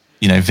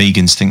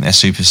 vegans think they're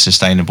super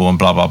sustainable and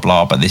blah blah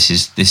blah, but this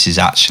is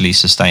actually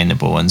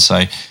sustainable, and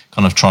so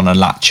kind of trying to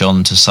latch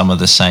on to some of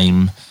the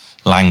same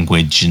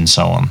language and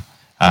so on.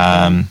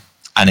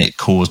 And it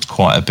caused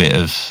quite a bit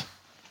of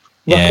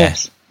yeah.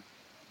 There's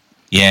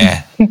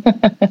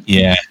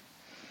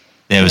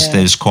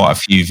there's quite a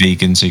few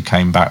vegans who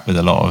came back with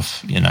a lot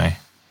of,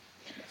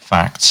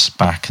 facts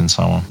back and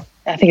so on.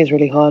 I think it's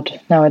really hard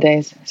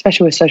nowadays,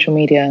 especially with social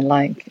media, and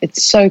like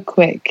it's so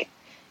quick.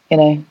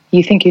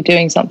 You think you're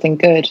doing something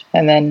good,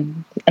 and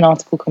then an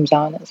article comes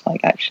out, and it's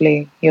like,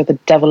 actually, you're the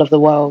devil of the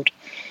world.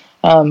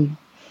 And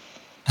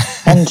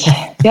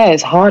yeah,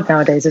 it's hard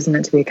nowadays, isn't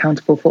it, to be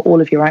accountable for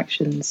all of your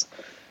actions?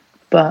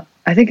 But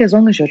I think as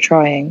long as you're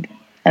trying,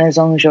 and as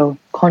long as you're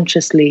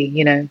consciously,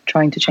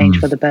 trying to change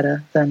for the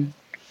better, then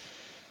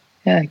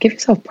yeah, give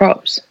yourself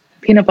props.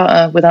 Peanut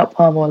butter without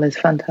palm oil is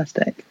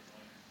fantastic.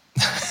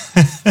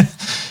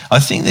 I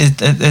think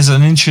there's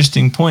an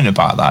interesting point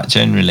about that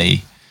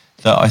generally,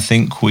 that I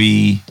think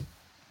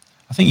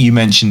you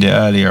mentioned it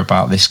earlier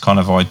about this kind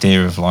of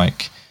idea of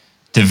like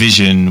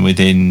division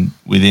within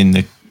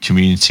the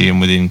community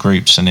and within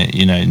groups, and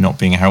it, not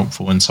being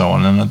helpful and so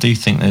on. And I do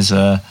think there's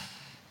a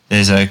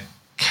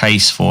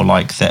case for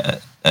like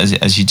that,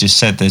 as you just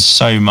said, there's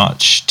so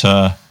much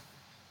to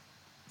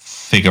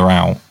figure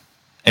out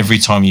every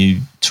time you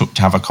to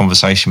have a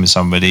conversation with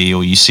somebody,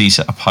 or you see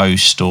a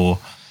post, or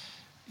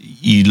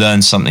you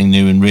learn something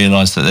new and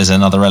realize that there's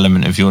another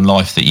element of your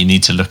life that you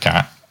need to look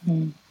at.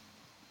 And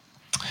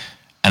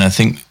I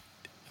think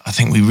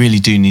we really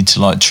do need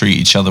to like treat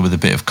each other with a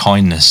bit of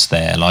kindness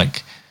there.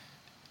 Like,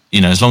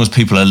 as long as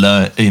people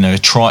are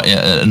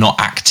not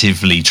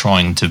actively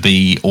trying to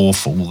be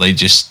awful, they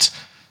just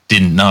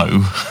didn't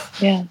know.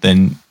 Yeah.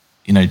 Then,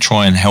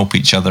 try and help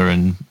each other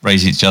and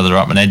raise each other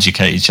up and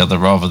educate each other,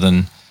 rather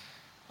than,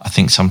 I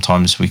think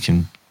sometimes we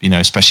can,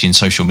 especially in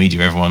social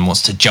media, everyone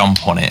wants to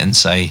jump on it and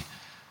say,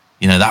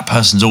 that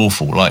person's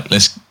awful. Like,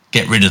 let's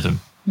get rid of them.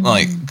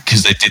 Like,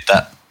 because they did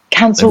that.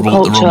 Cancel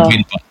culture.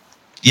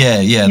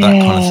 Yeah, that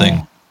kind of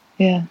thing.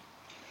 Yeah.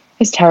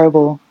 It's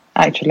terrible,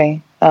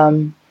 actually.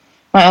 My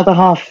other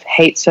half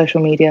hates social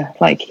media.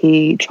 Like,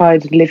 he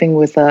tried living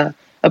with a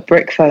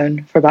brick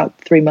phone for about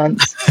 3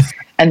 months.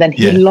 And then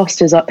he lost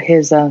his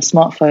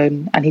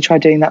smartphone, and he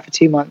tried doing that for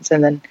 2 months.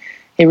 And then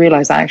he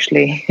realized that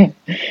actually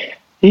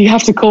you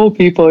have to call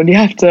people, and you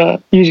have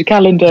to use your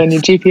calendar and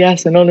your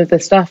GPS and all of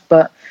this stuff.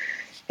 But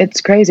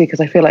it's crazy, because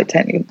I feel like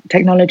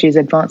technology is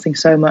advancing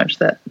so much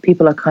that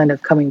people are kind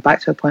of coming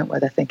back to a point where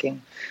they're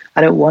thinking,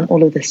 I don't want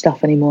all of this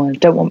stuff anymore. I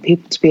don't want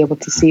people to be able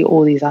to see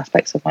all these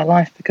aspects of my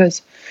life,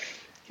 because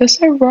you're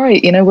so right.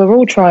 We're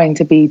all trying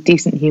to be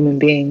decent human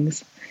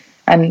beings,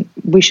 and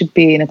we should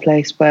be in a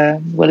place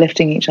where we're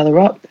lifting each other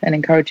up and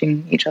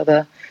encouraging each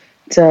other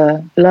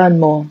to learn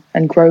more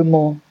and grow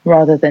more,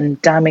 rather than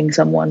damning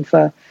someone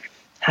for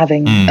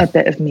having a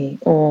bit of meat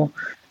or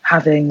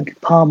having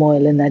palm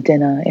oil in their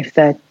dinner if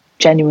they're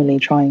genuinely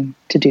trying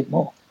to do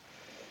more.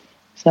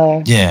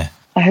 So yeah,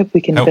 I hope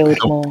we can build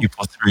more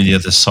people through the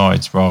other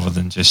sides, rather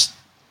than just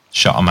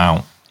shut them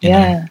out. You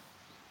know?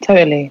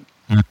 Totally.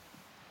 I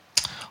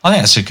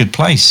think that's a good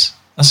place.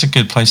 That's a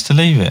good place to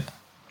leave it.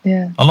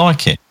 Yeah, I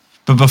like it.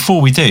 But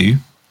before we do,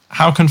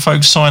 how can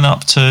folks sign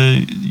up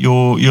to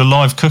your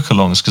live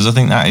cook-alongs? Because I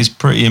think that is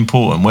pretty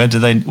important. Where do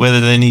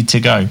they need to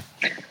go?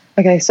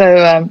 Okay,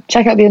 so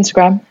check out the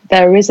Instagram.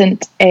 There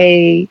isn't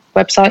a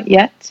website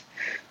yet.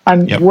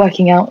 I'm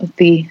working out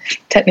the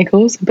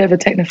technicals, a bit of a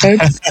technophobe.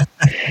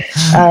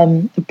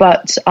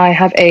 But I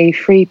have a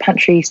free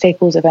pantry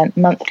staples event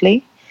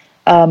monthly,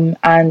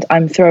 and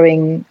I'm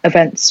throwing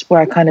events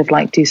where I kind of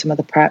like do some of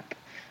the prep.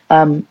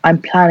 I'm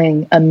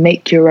planning a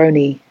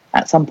make-your-own-y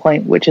at some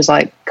point, which is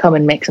like, come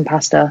and make some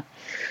pasta.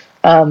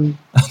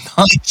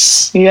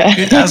 Nice. Yeah.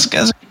 That's a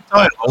good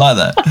title. I like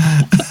that.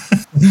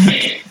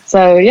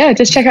 So yeah,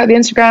 just check out the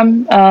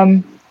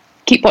Instagram.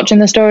 Keep watching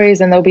the stories,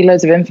 and there'll be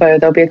loads of info.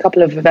 There'll be a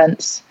couple of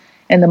events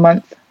in the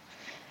month,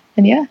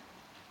 and yeah,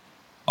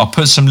 I'll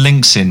put some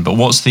links in. But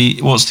what's the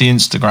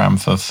Instagram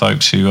for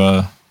folks who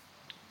are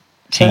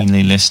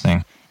keenly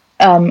listening?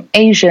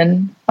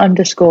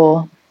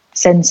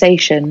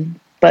 Asian_sensation,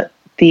 but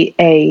the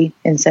A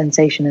in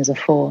sensation is a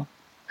 4.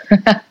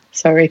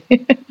 Sorry.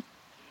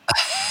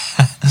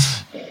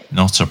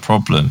 Not a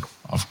problem.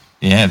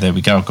 There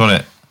we go. I've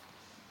got it.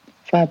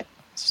 Fab.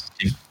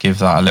 Give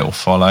that a little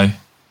follow.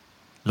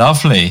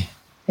 Lovely.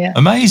 Yeah.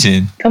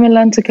 Amazing. Come and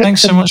learn to cook.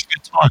 Thanks so much for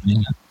your time.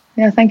 Nina.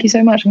 Yeah, thank you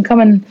so much. And come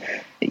and,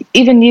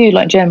 even you,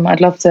 like Jim, I'd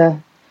love to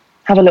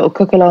have a little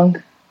cook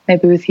along,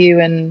 maybe with you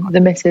and the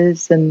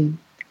missus and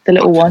the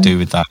little one. Do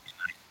with that.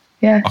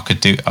 Yeah. I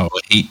could do. Oh,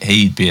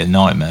 he'd be a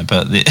nightmare,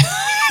 but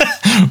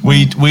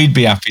we'd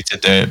be happy to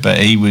do it. But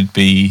he would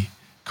be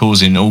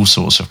causing all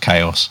sorts of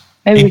chaos.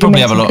 Maybe he'd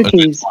probably have a lot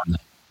cookies. of.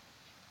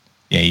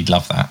 Yeah, he'd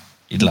love that.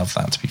 He'd love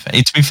that. To be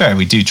fair,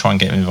 we do try and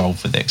get him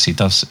involved with it,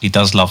 because he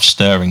does love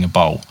stirring a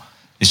bowl.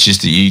 It's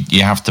just that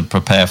you have to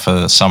prepare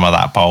for some of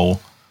that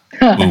bowl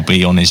will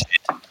be on his head.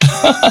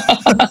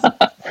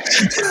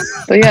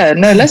 But yeah,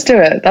 no, let's do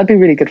it. That'd be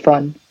really good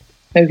fun.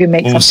 Maybe we can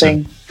make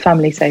something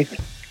family safe.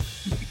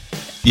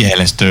 Yeah,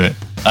 let's do it.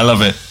 I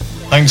love it.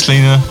 Thanks,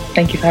 Lina.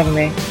 Thank you for having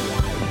me.